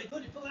burn it.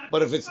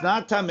 But if it's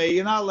not tameh,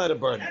 you're not allowed to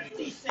burn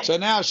it. So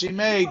now she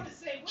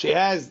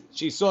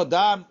saw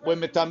dam, we're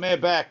mitameh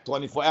back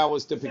 24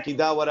 hours to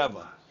Pekidah,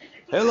 whatever.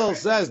 Hillel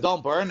says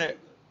don't burn it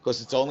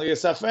because it's only a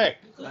safek.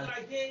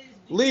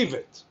 Leave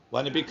it.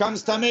 When it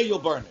becomes tameh, you'll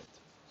burn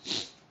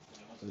it.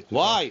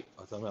 Why?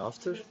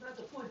 After?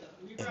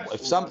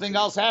 If something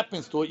else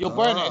happens to it, you'll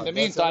burn it. In the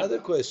meantime, another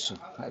question.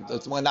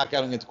 We're not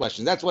getting into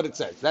questions. That's what it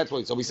says.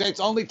 So we say it's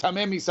only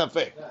tameh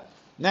misafek.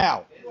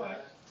 Now,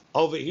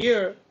 over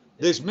here,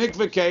 this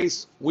mikveh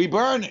case, we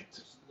burn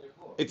it.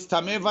 It's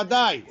tameh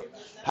vadai.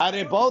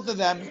 Had both of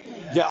them,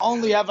 you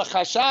only have a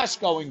chashash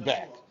going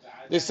back.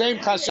 The same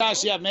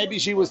chashash, yeah, maybe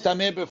she was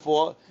tameh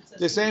before.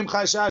 The same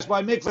chashash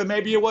by mikveh,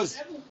 maybe it was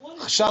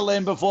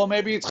shalem before,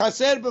 maybe it's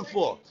chaser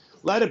before.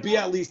 Let it be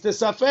at least a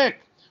safek.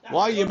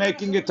 Why are you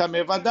making it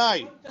tameh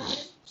vadai?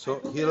 So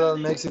Hillel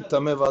makes it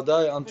tameh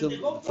vadai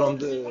until from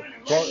the.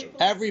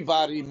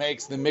 Everybody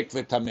makes the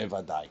mikveh tameh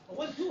vadai,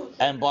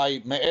 and by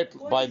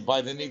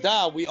the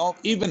nida,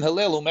 even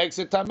Hillel who makes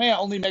it tameh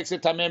only makes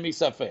it tameh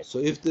misafek. So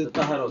if the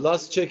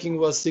last checking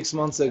was 6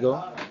 months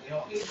ago,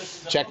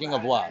 Checking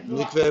of what?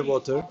 mikveh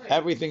water.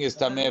 Everything is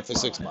tameh for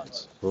 6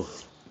 months.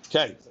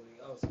 Okay.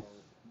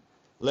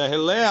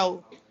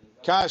 LeHillel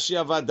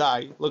kashya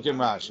vadai. Look in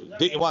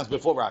Rashi. Once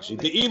before Rashi.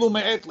 The ilu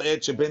me'et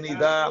le'et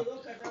shebenida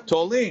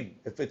tolim.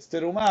 If it's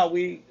teruma,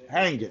 we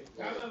hang it.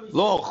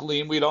 Lo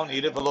ochlim, we don't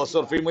eat it. Lo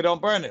sorfim, we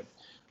don't burn it.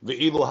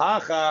 Ve'ilu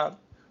hacha,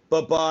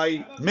 but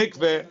by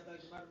mikveh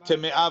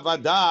teme'ah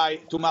vadai,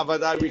 tuma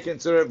vadai, we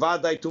consider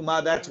vadai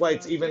tuma. That's why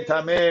it's even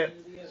tameh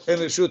in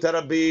the Reshut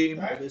Harabim.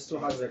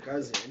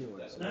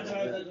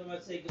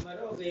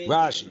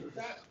 Rashi.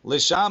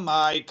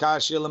 L'shamai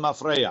kashya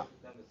lemafreya.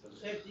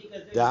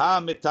 Daha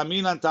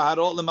mitaminan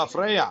taharot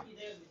lemafreya.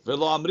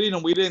 Velo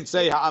amrinum, we didn't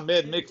say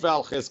ha'amed mikveh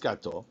al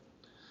chizkato.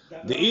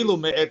 The ilu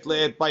me'et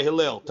le'et by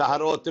Hillel.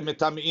 Taharot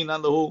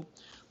mitaminan lehu.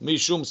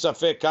 Mishum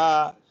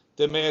safeka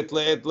te'me'et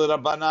le'et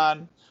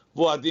l'rabanan.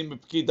 Vuadim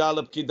b'pkida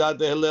l'pkida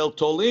de Hillel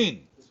tolin.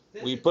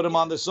 We put him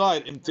on the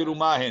side. Im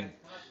tirumahin.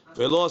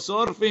 Velo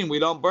sorfim. We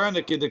don't burn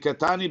it.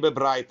 Kidekatani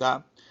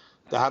bebraita.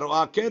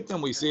 Taharoa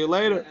ketem. We see it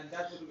later.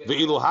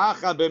 Ve'ilu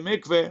hacha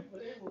b'mikveh.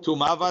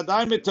 Tuma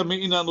vadai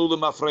mitaminan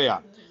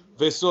u'lemafreya.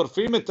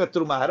 Ve'sorfim et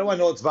truma. How do I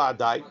know it's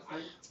vadai?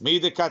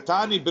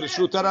 Midekatani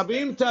b'reshut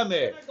harabim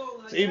tameh.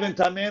 It's even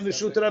tameh in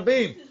Reshut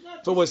Rabim.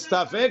 If it was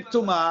tafek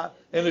tuma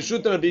in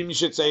Reshut Rabim, you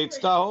should say it's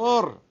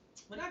tahor.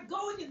 We're not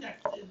going in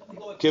that.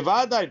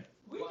 Kevadai,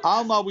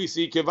 Alma we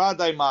see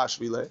kevadai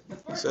mashvile.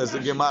 Says the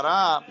Gemara.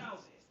 I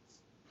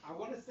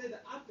want to say the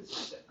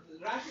opposite.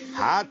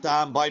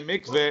 Hatam by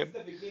mikveh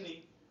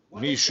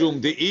mishum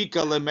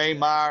deika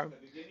lemeimar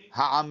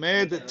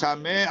ha'amed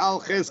tameh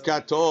al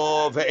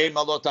chizkato ve'em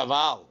alot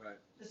aval.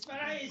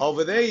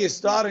 Over there, you're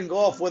starting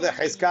off with a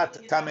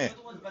chizkat tameh.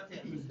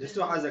 There's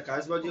two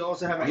hazakas, but you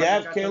also have a You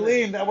have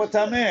kelim that were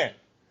tameh.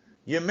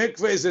 Your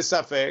mikveh is a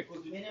safek.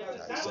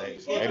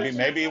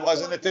 Maybe it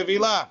wasn't a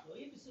tevilah.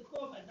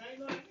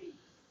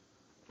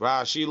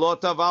 Rashi lo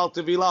taval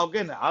tevilah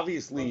again.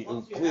 Obviously,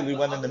 it clearly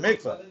went in the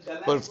mikveh.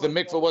 But if the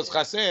mikveh was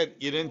chased,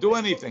 you didn't do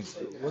anything.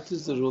 What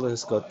is the rule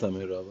has got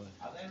tameh, Rabbi?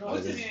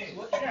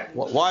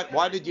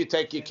 Why did you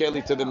take your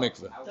keli to the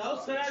mikveh?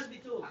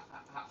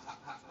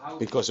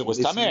 Because it was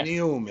It's tameh.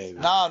 new, maybe.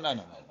 No.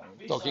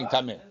 Talking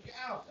tameh.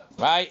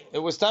 Right? It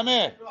was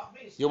tameh.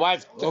 Your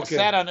wife Okay.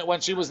 sat on it when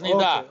she was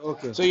nida.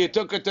 Okay. So you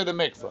took her to the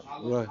mikveh.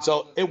 Right.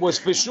 So it was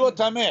for sure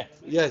tameh.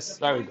 Yes.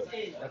 Very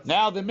good.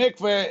 Now the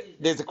mikveh,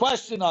 there's a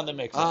question on the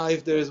mikveh.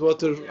 If there is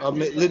water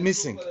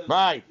missing.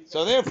 Right.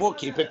 So therefore,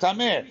 keep it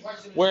tameh.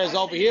 Whereas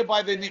over here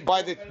by the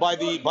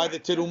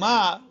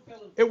terumah,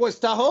 it was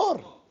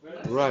tahor.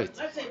 Right.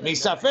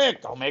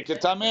 Misafek, don't make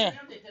it tameh.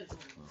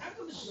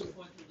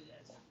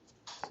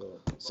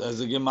 Says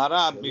the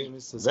Gemara,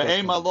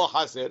 ve'ema lo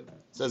haser.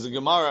 Says the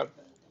Gemara,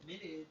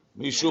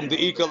 mishum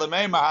de'ika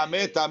lemeima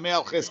ha'amed tameh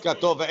al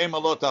cheskato ve'ema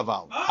lo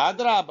taval.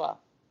 Adraba.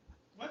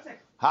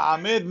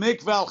 Ha'amed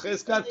mikveh al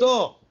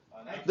cheskato.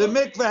 The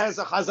mikveh has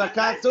a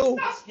chazakah too.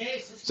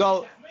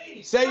 So,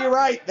 say you're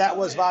right, that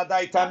was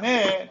vaday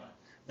tameh,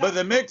 but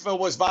the mikveh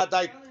was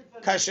vaday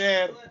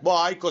kasher.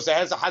 Why? Because it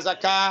has a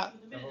chazakah.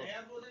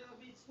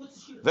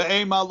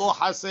 Ve'ema lo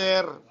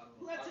haser.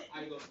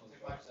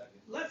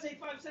 Let's say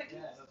 5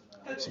 seconds.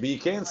 But you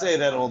can't say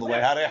that all the way.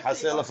 Hare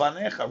haser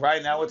lefanecha.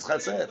 Right now it's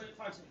chaser.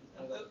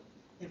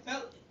 It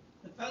fell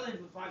in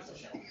for 5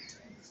 seconds.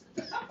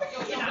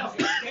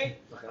 Okay?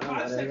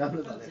 5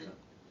 seconds.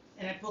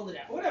 And I pulled it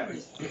out. Whatever it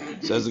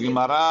is. Says the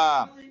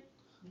Gemara.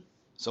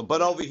 So,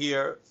 but over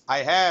here, I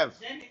have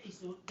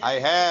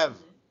the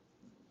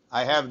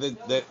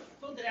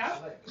Pulled it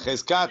out.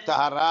 cheskat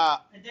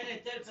tahara. And then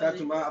it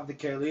Fatuma of the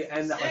keli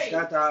and the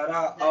Haskat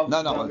Tahara of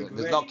No, the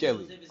there's no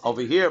keli.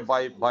 Over here,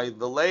 by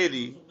the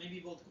lady,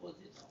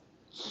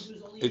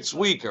 it's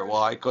weaker.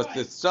 Why? Because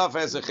the stuff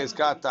has a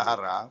cheskat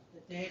tahara.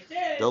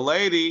 The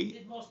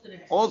lady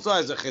also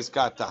has a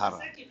cheskat tahara.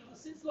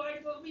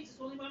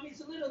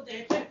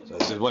 So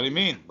I said, what do you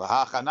mean?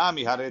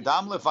 V'hachanami hare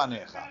dam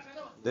lefanecha.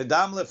 The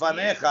dam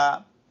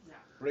lefanecha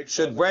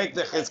should break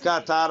the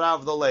cheskat tahara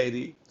of the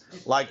lady,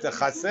 like the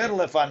chaser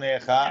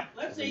lefanecha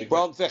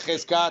broke the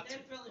cheskat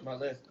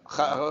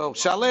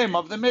shalem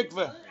of the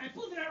mikveh.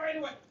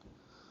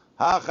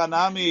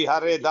 Hachanami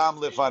hare dam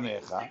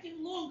lefanecha.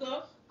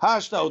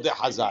 Hashta de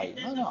hazai.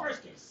 No.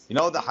 You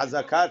know the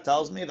Hazakah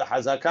tells me? The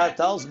Hazakah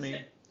tells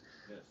me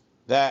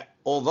that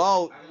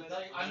although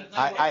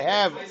I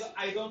have,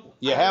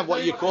 you have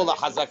what you call a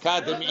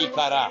Hazakah de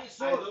mi'ikara.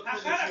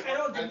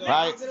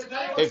 Right?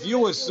 If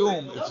you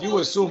assume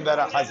that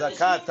a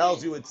Hazakah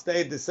tells you it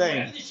stayed the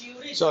same,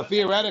 so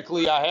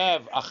theoretically I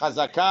have a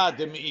Hazakah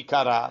de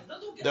mi'ikara,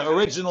 the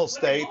original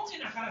state,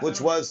 which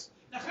was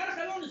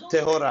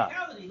Tehora.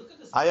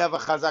 I have a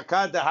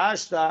chazakah de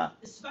hashta,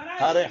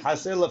 hare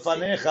haser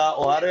lefanecha,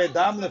 or hare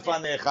dam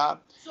lefanecha,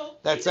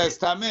 that says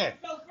tameh.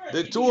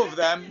 The two of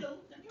them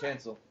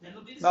Cancel.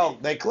 no,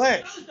 they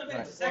click.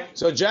 Right.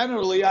 So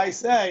generally, I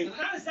say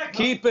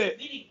keep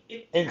it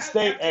in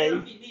state A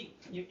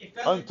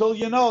until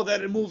you know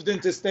that it moved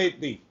into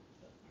state B.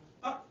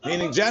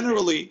 Meaning,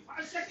 generally,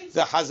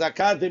 the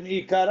chazakah de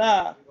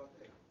mi'ikara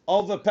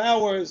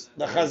overpowers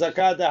the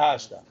chazakah de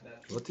hashta.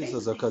 What is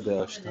Hazakah de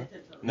Ashta?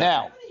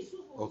 Now,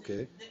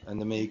 Okay.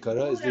 And the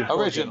Meikara is the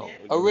original.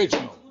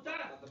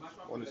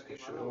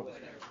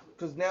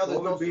 Because now there's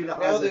What no. would be the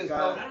Now there's no.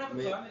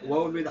 Hazakah?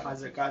 What would be the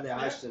Hazakah de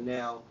Hashta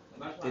now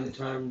in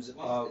terms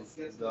of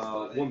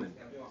the woman?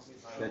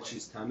 That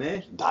she's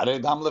tameh. Hare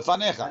dam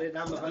lefanecha.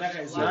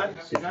 It's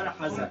not a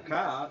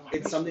Hazakah.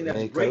 It's something that's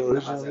Meikara breaking the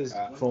originally is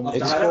Hazakah. from Of the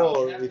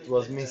before it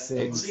was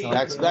missing.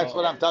 That's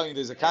what I'm telling you.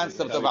 There's a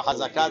concept of a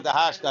chazakah de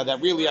hashta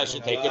that really I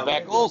should take it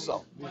back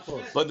also.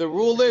 But the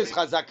rule is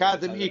chazakah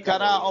de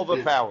mi'ikara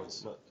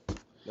overpowers.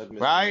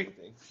 Right?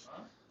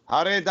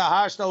 Hare da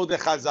hashta u de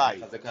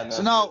chazai.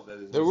 So now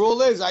the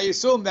rule is I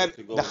assume that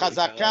the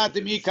chazakah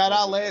de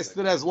mi'ikara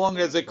lasted as long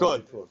as it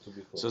could.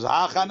 So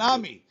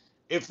hachanami.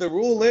 If the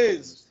rule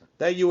is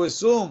that you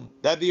assume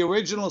that the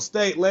original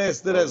state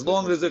lasted as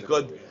long as it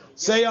could,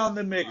 say on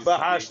the mikvah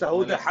hashta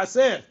u de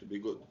haser. To be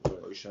good.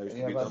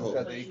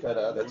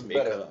 That's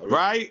better.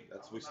 Right?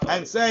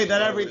 And say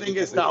that everything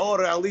is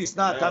ta'or, or at least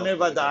not tameh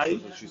vadai.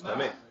 She's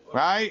tameh.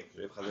 Right?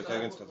 So if chazakah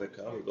against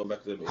chazakah, we go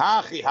back to the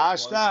Hachi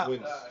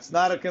hashta. It's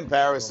not a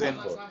comparison.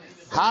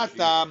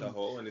 Hatam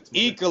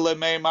ika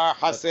lemeimar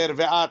haser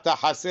ve'ata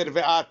haser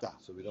ve'ata.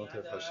 So we don't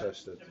have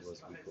Hashash that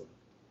was before.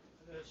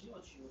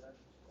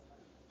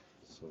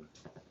 Sorry.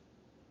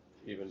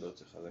 even though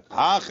it's a chazakah.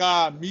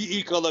 Hacha mi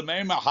ika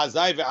lemeimar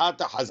hazai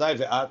ve'ata hazai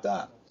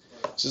ve'ata.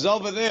 Says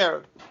over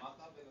there,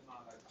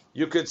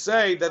 you could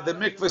say that the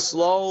mikveh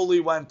slowly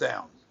went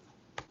down.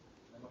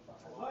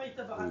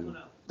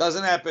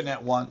 Doesn't happen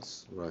at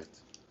once. Right.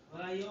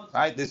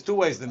 Right? There's two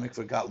ways the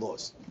mikveh got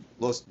lost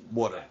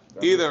water.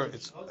 Either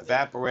it's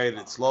evaporated,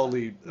 it's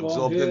slowly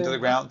absorbed into the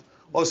ground,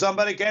 or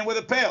somebody came with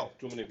a pail.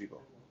 Too many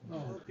people.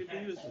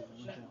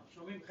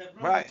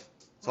 Right?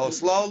 So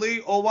slowly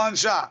or one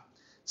shot.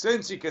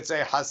 Since you could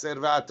say haser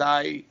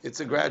v'atai,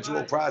 it's a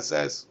gradual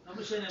process.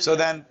 So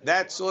then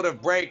that sort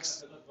of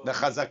breaks the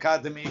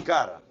chazakah de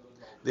mi'ikara.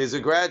 There's a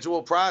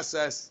gradual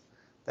process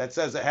that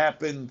says it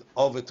happened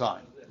over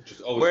time.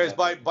 Whereas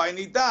by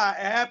nidah,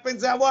 it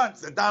happens at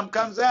once. The dam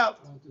comes out.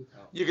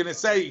 You're going to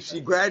say she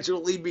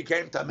gradually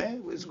became tameh?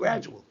 It was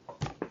gradual.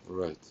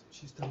 Right.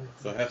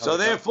 So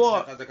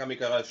therefore, Chazaka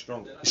Mikara is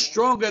stronger.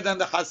 stronger than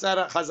the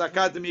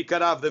Chazaka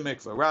Mikara of the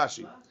mikveh.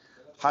 Rashi.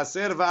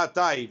 Haser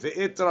v'atai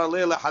ve'itra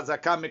leila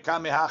Chazaka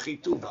mikame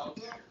hachituva.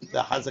 The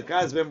Chazaka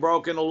has been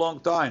broken a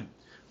long time.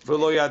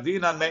 V'lo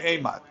yadinan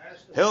me'emat.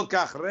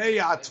 Hilkach rei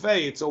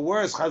atfei. It's a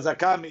worse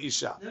Chazaka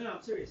me'isha. No,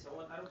 I'm serious.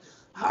 I don't.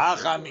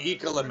 Hacha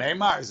me'ika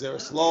le'meimar. Is there a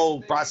slow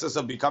process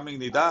of becoming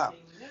nida?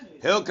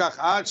 Hilkach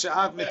ad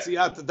she'av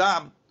metziat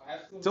dam.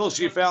 Till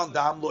she found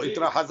dam lo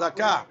itra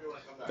Chazaka.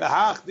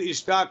 V'hach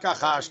de'ishta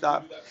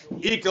kachashta.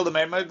 Ika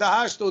le'meimar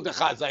dahashtu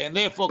dechazai. And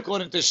therefore,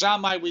 according to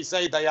Shammai, we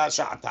say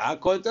dayashata.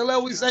 According to Leo,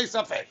 we say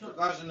safek.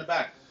 Guys in the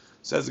back.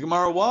 Says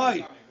Gemara,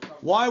 why?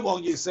 Why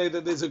won't you say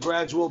that there's a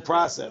gradual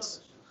process?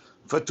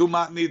 For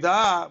tumat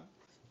nida,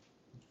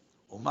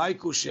 umay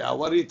kushia.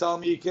 What do you tell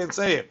me? You can't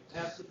say it.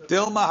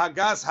 Dilma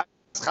hagas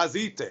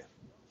chazite.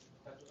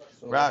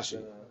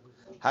 Rashi.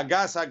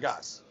 Hagas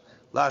hagas.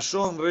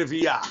 Lashon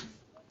reviyah.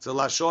 It's a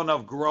lashon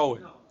of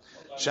growing.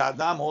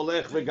 Shadam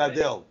holech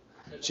vegadel.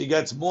 She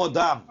gets more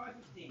dam.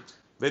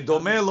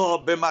 ודומה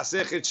לו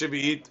במסכת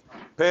שביעית,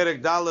 פרק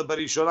ד'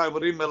 בראשונה,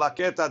 אומרים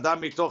מלקט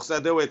אדם מתוך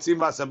שדהו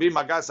עצים ועשבים,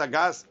 הגס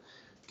הגס,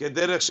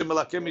 כדרך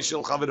שמלקה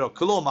משל חברו.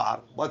 כלומר,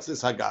 what's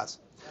this הגס?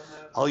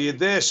 על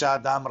ידי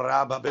שהאדם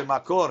רבה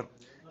במקור,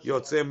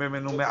 יוצא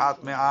ממנו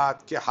מעט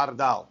מעט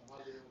כחרדל.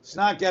 It's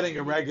not getting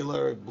a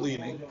regular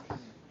bleeding.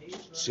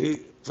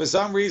 For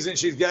some reason,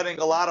 she's getting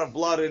a lot of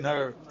blood in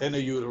her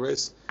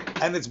uterus,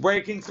 and it's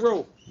breaking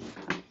through.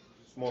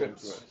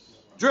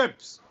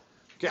 Drips.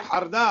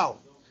 כחרדל.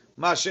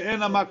 What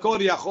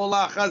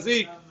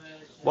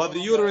the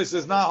uterus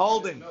is not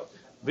holding.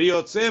 Maybe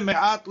it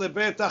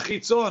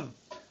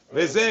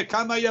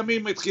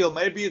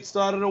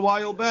started a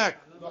while back.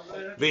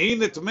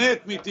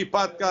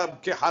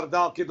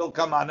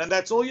 And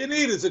that's all you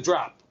need is a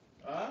drop.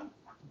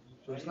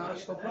 So it's not a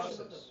slow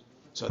process.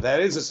 So that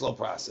is a slow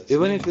process.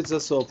 Even if it's a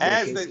slow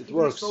process, it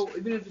works. So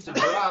even if it's a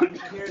drop, who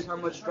cares how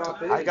much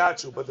drop it is? I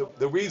got you, but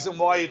the reason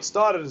why it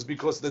started is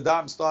because the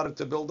dam started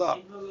to build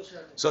up.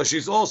 So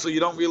she's also, you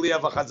don't really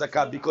have a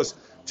chazakah, because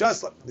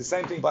just like the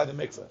same thing by the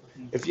mikveh.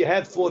 If you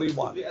had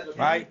 41,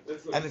 right,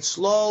 and it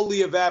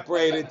slowly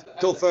evaporated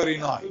till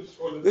 39,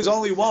 there's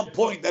only one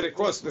point that it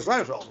crossed the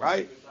threshold,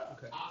 right?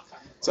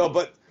 So,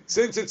 but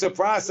since it's a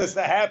process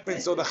that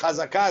happens, so the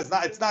chazakah is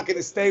it's not going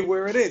to stay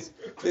where it is.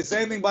 The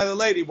same thing by the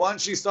lady.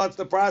 Once she starts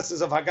the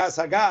process of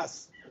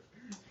hagas,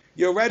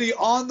 you're already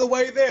on the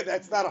way there.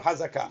 That's not a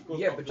chazakah.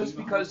 Yeah, but just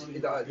because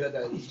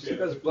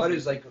because blood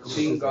is like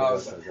being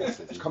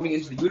coming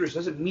into the uterus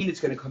doesn't mean it's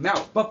going to come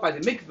out. But by the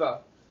mikveh,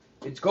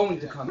 it's going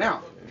to come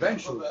out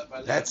eventually.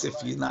 That's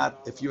if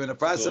you're in a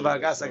process of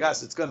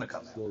hagas, it's going to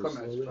come out.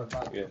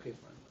 Okay, fine.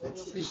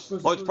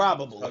 Well, it's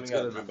probable. It's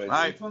going to,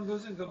 right?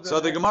 So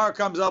the Gemara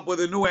comes up with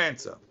a new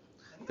answer.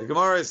 The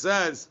Gemara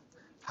says,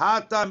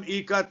 "Hatam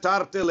ika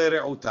tarte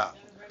le'reuta."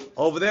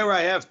 Over there,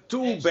 I have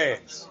two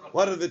beds.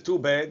 What are the two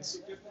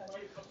beds?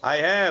 I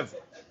have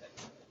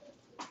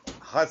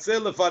Chaser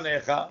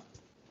lefanecha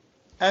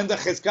and the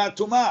Chizkat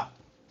Tumah.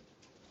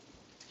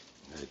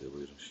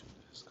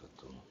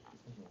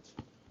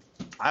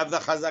 I have the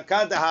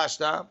Chazakah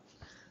dehashta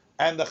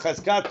and the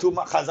Chazkat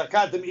Tumah,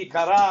 Chazakah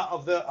Ikara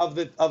of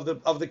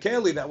the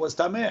keli that was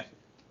tameh.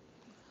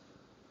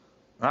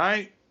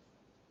 Right?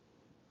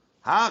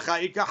 Hacha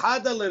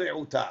ikahada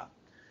le'reuta.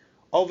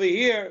 Over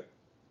here,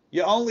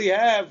 you only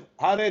have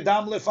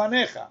haredam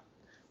lefanecha,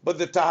 but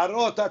the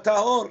taharot are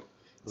tahor. Right.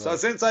 So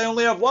since I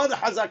only have one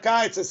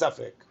hazakah, it's a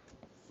safek.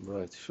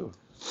 Right, sure.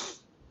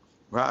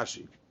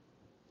 Rashi.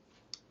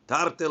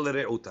 Tarte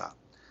le'reuta.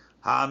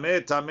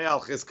 Ha'ameh tameh al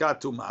chizkat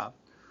tumah,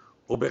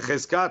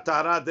 ubechizkat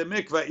tahara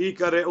demikva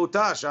ika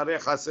reuta sharei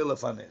chaser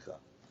lefanecha.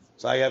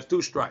 So I have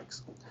two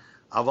strikes.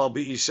 Aval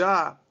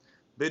bi'isha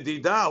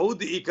bedida hu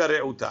de'ika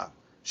reuta.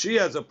 She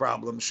has a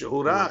problem.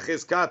 Shehura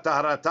chizkat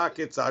taharata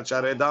ketzad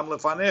sharei dam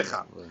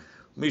lefanecha.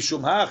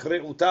 Mishum hach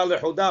reuta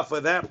lehuda. For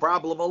that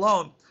problem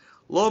alone,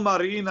 lo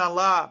mari'in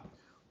Allah.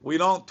 We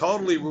don't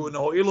totally ruin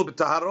ho'ilu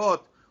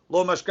b'taharot.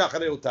 Lo mashkach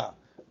reuta.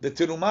 The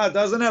terumah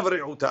doesn't have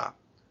reuta.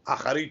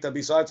 Acharita,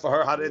 besides for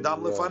her harei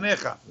dam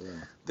lefanecha.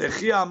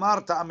 Dechi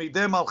amar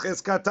ta'amidem al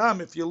chizkatam.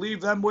 If you leave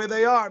them where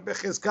they are,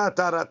 bechizkat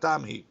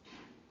taharatam hi.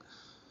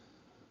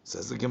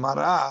 Says the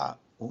Gemara,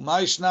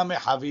 Umay shna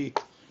mechavit.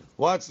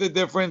 What's the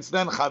difference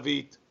then,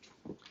 chavit?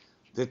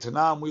 The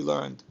Tanam we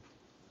learned.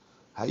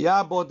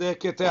 Haya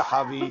bodeket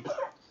chavit,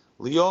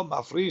 liyom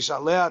mafrish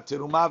alea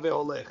tiruma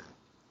ve'olech.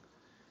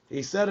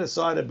 He set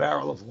aside a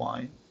barrel of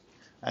wine,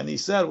 and he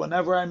said,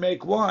 whenever I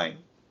make wine,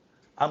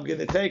 I'm going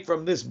to take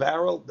from this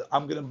barrel,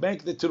 I'm going to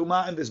make the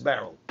tiruma in this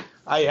barrel.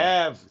 I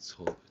have,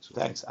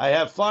 thanks, I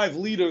have 5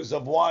 liters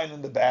of wine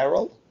in the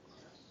barrel.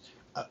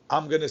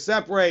 I'm going to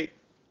separate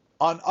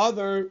on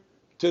other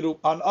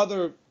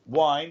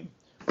wine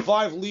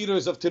 5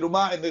 liters of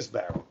terumah in this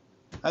barrel,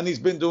 and he's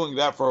been doing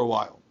that for a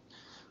while.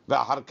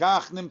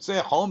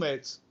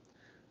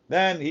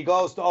 Then he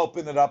goes to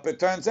open it up. It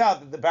turns out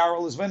that the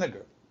barrel is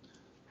vinegar.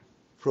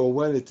 From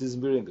when it is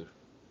vinegar?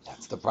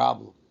 That's the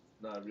problem.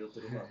 Not real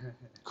terumah.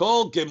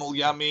 Kol gimel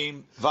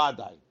yamim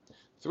vaday.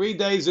 3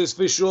 days is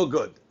for sure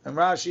good. And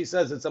Rashi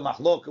says it's a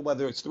mahlok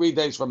whether it's 3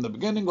 days from the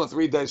beginning or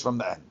 3 days from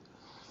the end.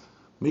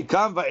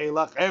 Mikam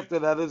va'elach, after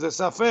that is a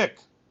safek.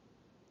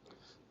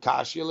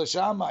 Kashi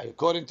l'shamai.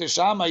 According to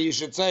Shammai, you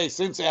should say,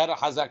 since it had a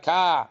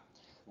hazakah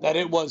that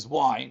it was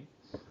wine,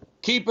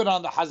 keep it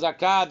on the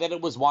hazakah that it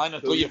was wine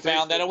until you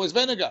found that it was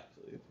vinegar.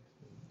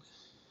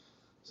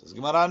 Says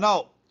Gemara,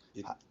 no.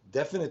 It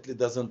definitely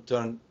doesn't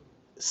turn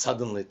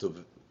suddenly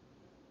to.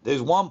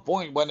 There's one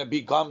point when it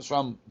becomes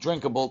from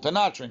drinkable to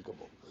not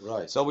drinkable.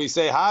 Right. So we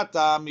say,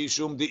 Hata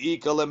mishum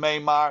de'ika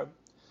lemeimar,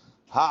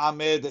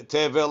 ha'amed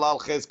tevel al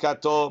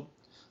chezkato,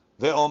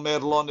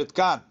 ve'omer lo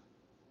nitkan.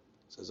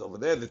 Says over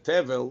there, the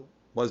tevel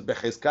was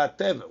bechizkat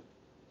tevel.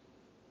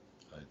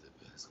 What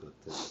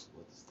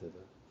is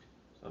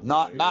that?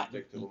 Not,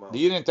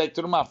 you didn't take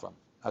terumah from.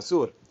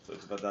 Asur.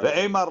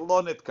 Ve'emar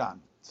lo nitkan.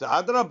 So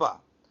adraba.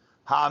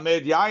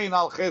 Ha'amed yain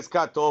al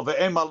chezkato,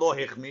 ve'emar lo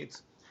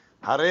hichmitz.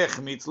 Hare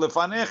chmitz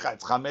lefanecha.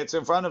 It's chametz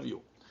in front of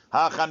you.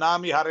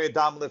 Ha'chanami hare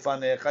dam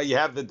lefanecha. You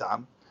have the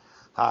dam.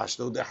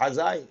 Ha'ashtu de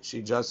hazai.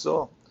 She just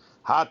saw.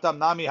 Ha'tam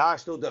nami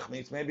ha'ashtu de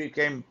chmitz. Maybe it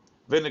came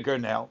vinegar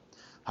now.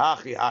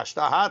 Hachi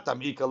hashta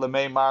hatam ika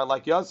lemeimar.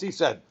 Like Yossi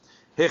said.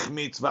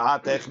 Hichmitz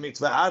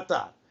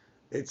va'ata.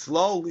 It's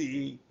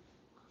slowly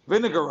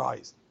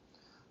vinegarized.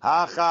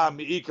 Hacha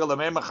mi'ika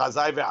lemeimar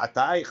chazai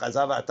ve'atai.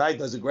 Chazai ve'atai.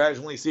 Does it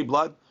gradually see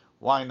blood?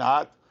 Why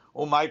not?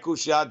 Umay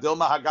kushya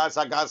dilma hagas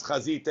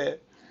chazite.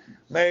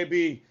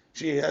 Maybe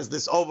she has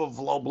this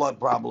overflow blood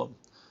problem.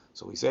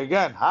 So we say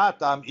again,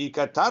 Hatam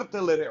ika tarte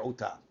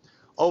l're'uta.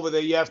 Over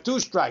there you have 2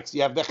 strikes.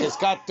 You have the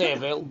chizkat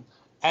tevel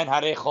and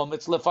harei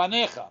chometz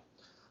lefanecha.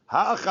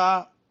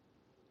 Ha'acha.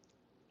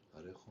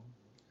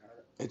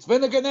 It's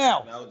vinegar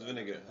now. Now it's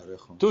vinegar.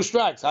 2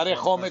 strikes. Harei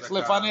chometz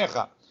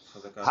lefanecha.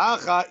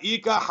 Ha'acha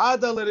ika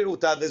hada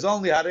l're'uta. There's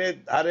only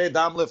harei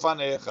dam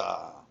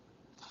lefanecha.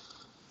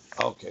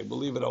 Okay, we'll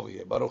leave it over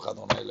here. Baruch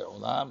Adonai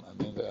le'olam.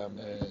 Amen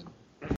ve'amen.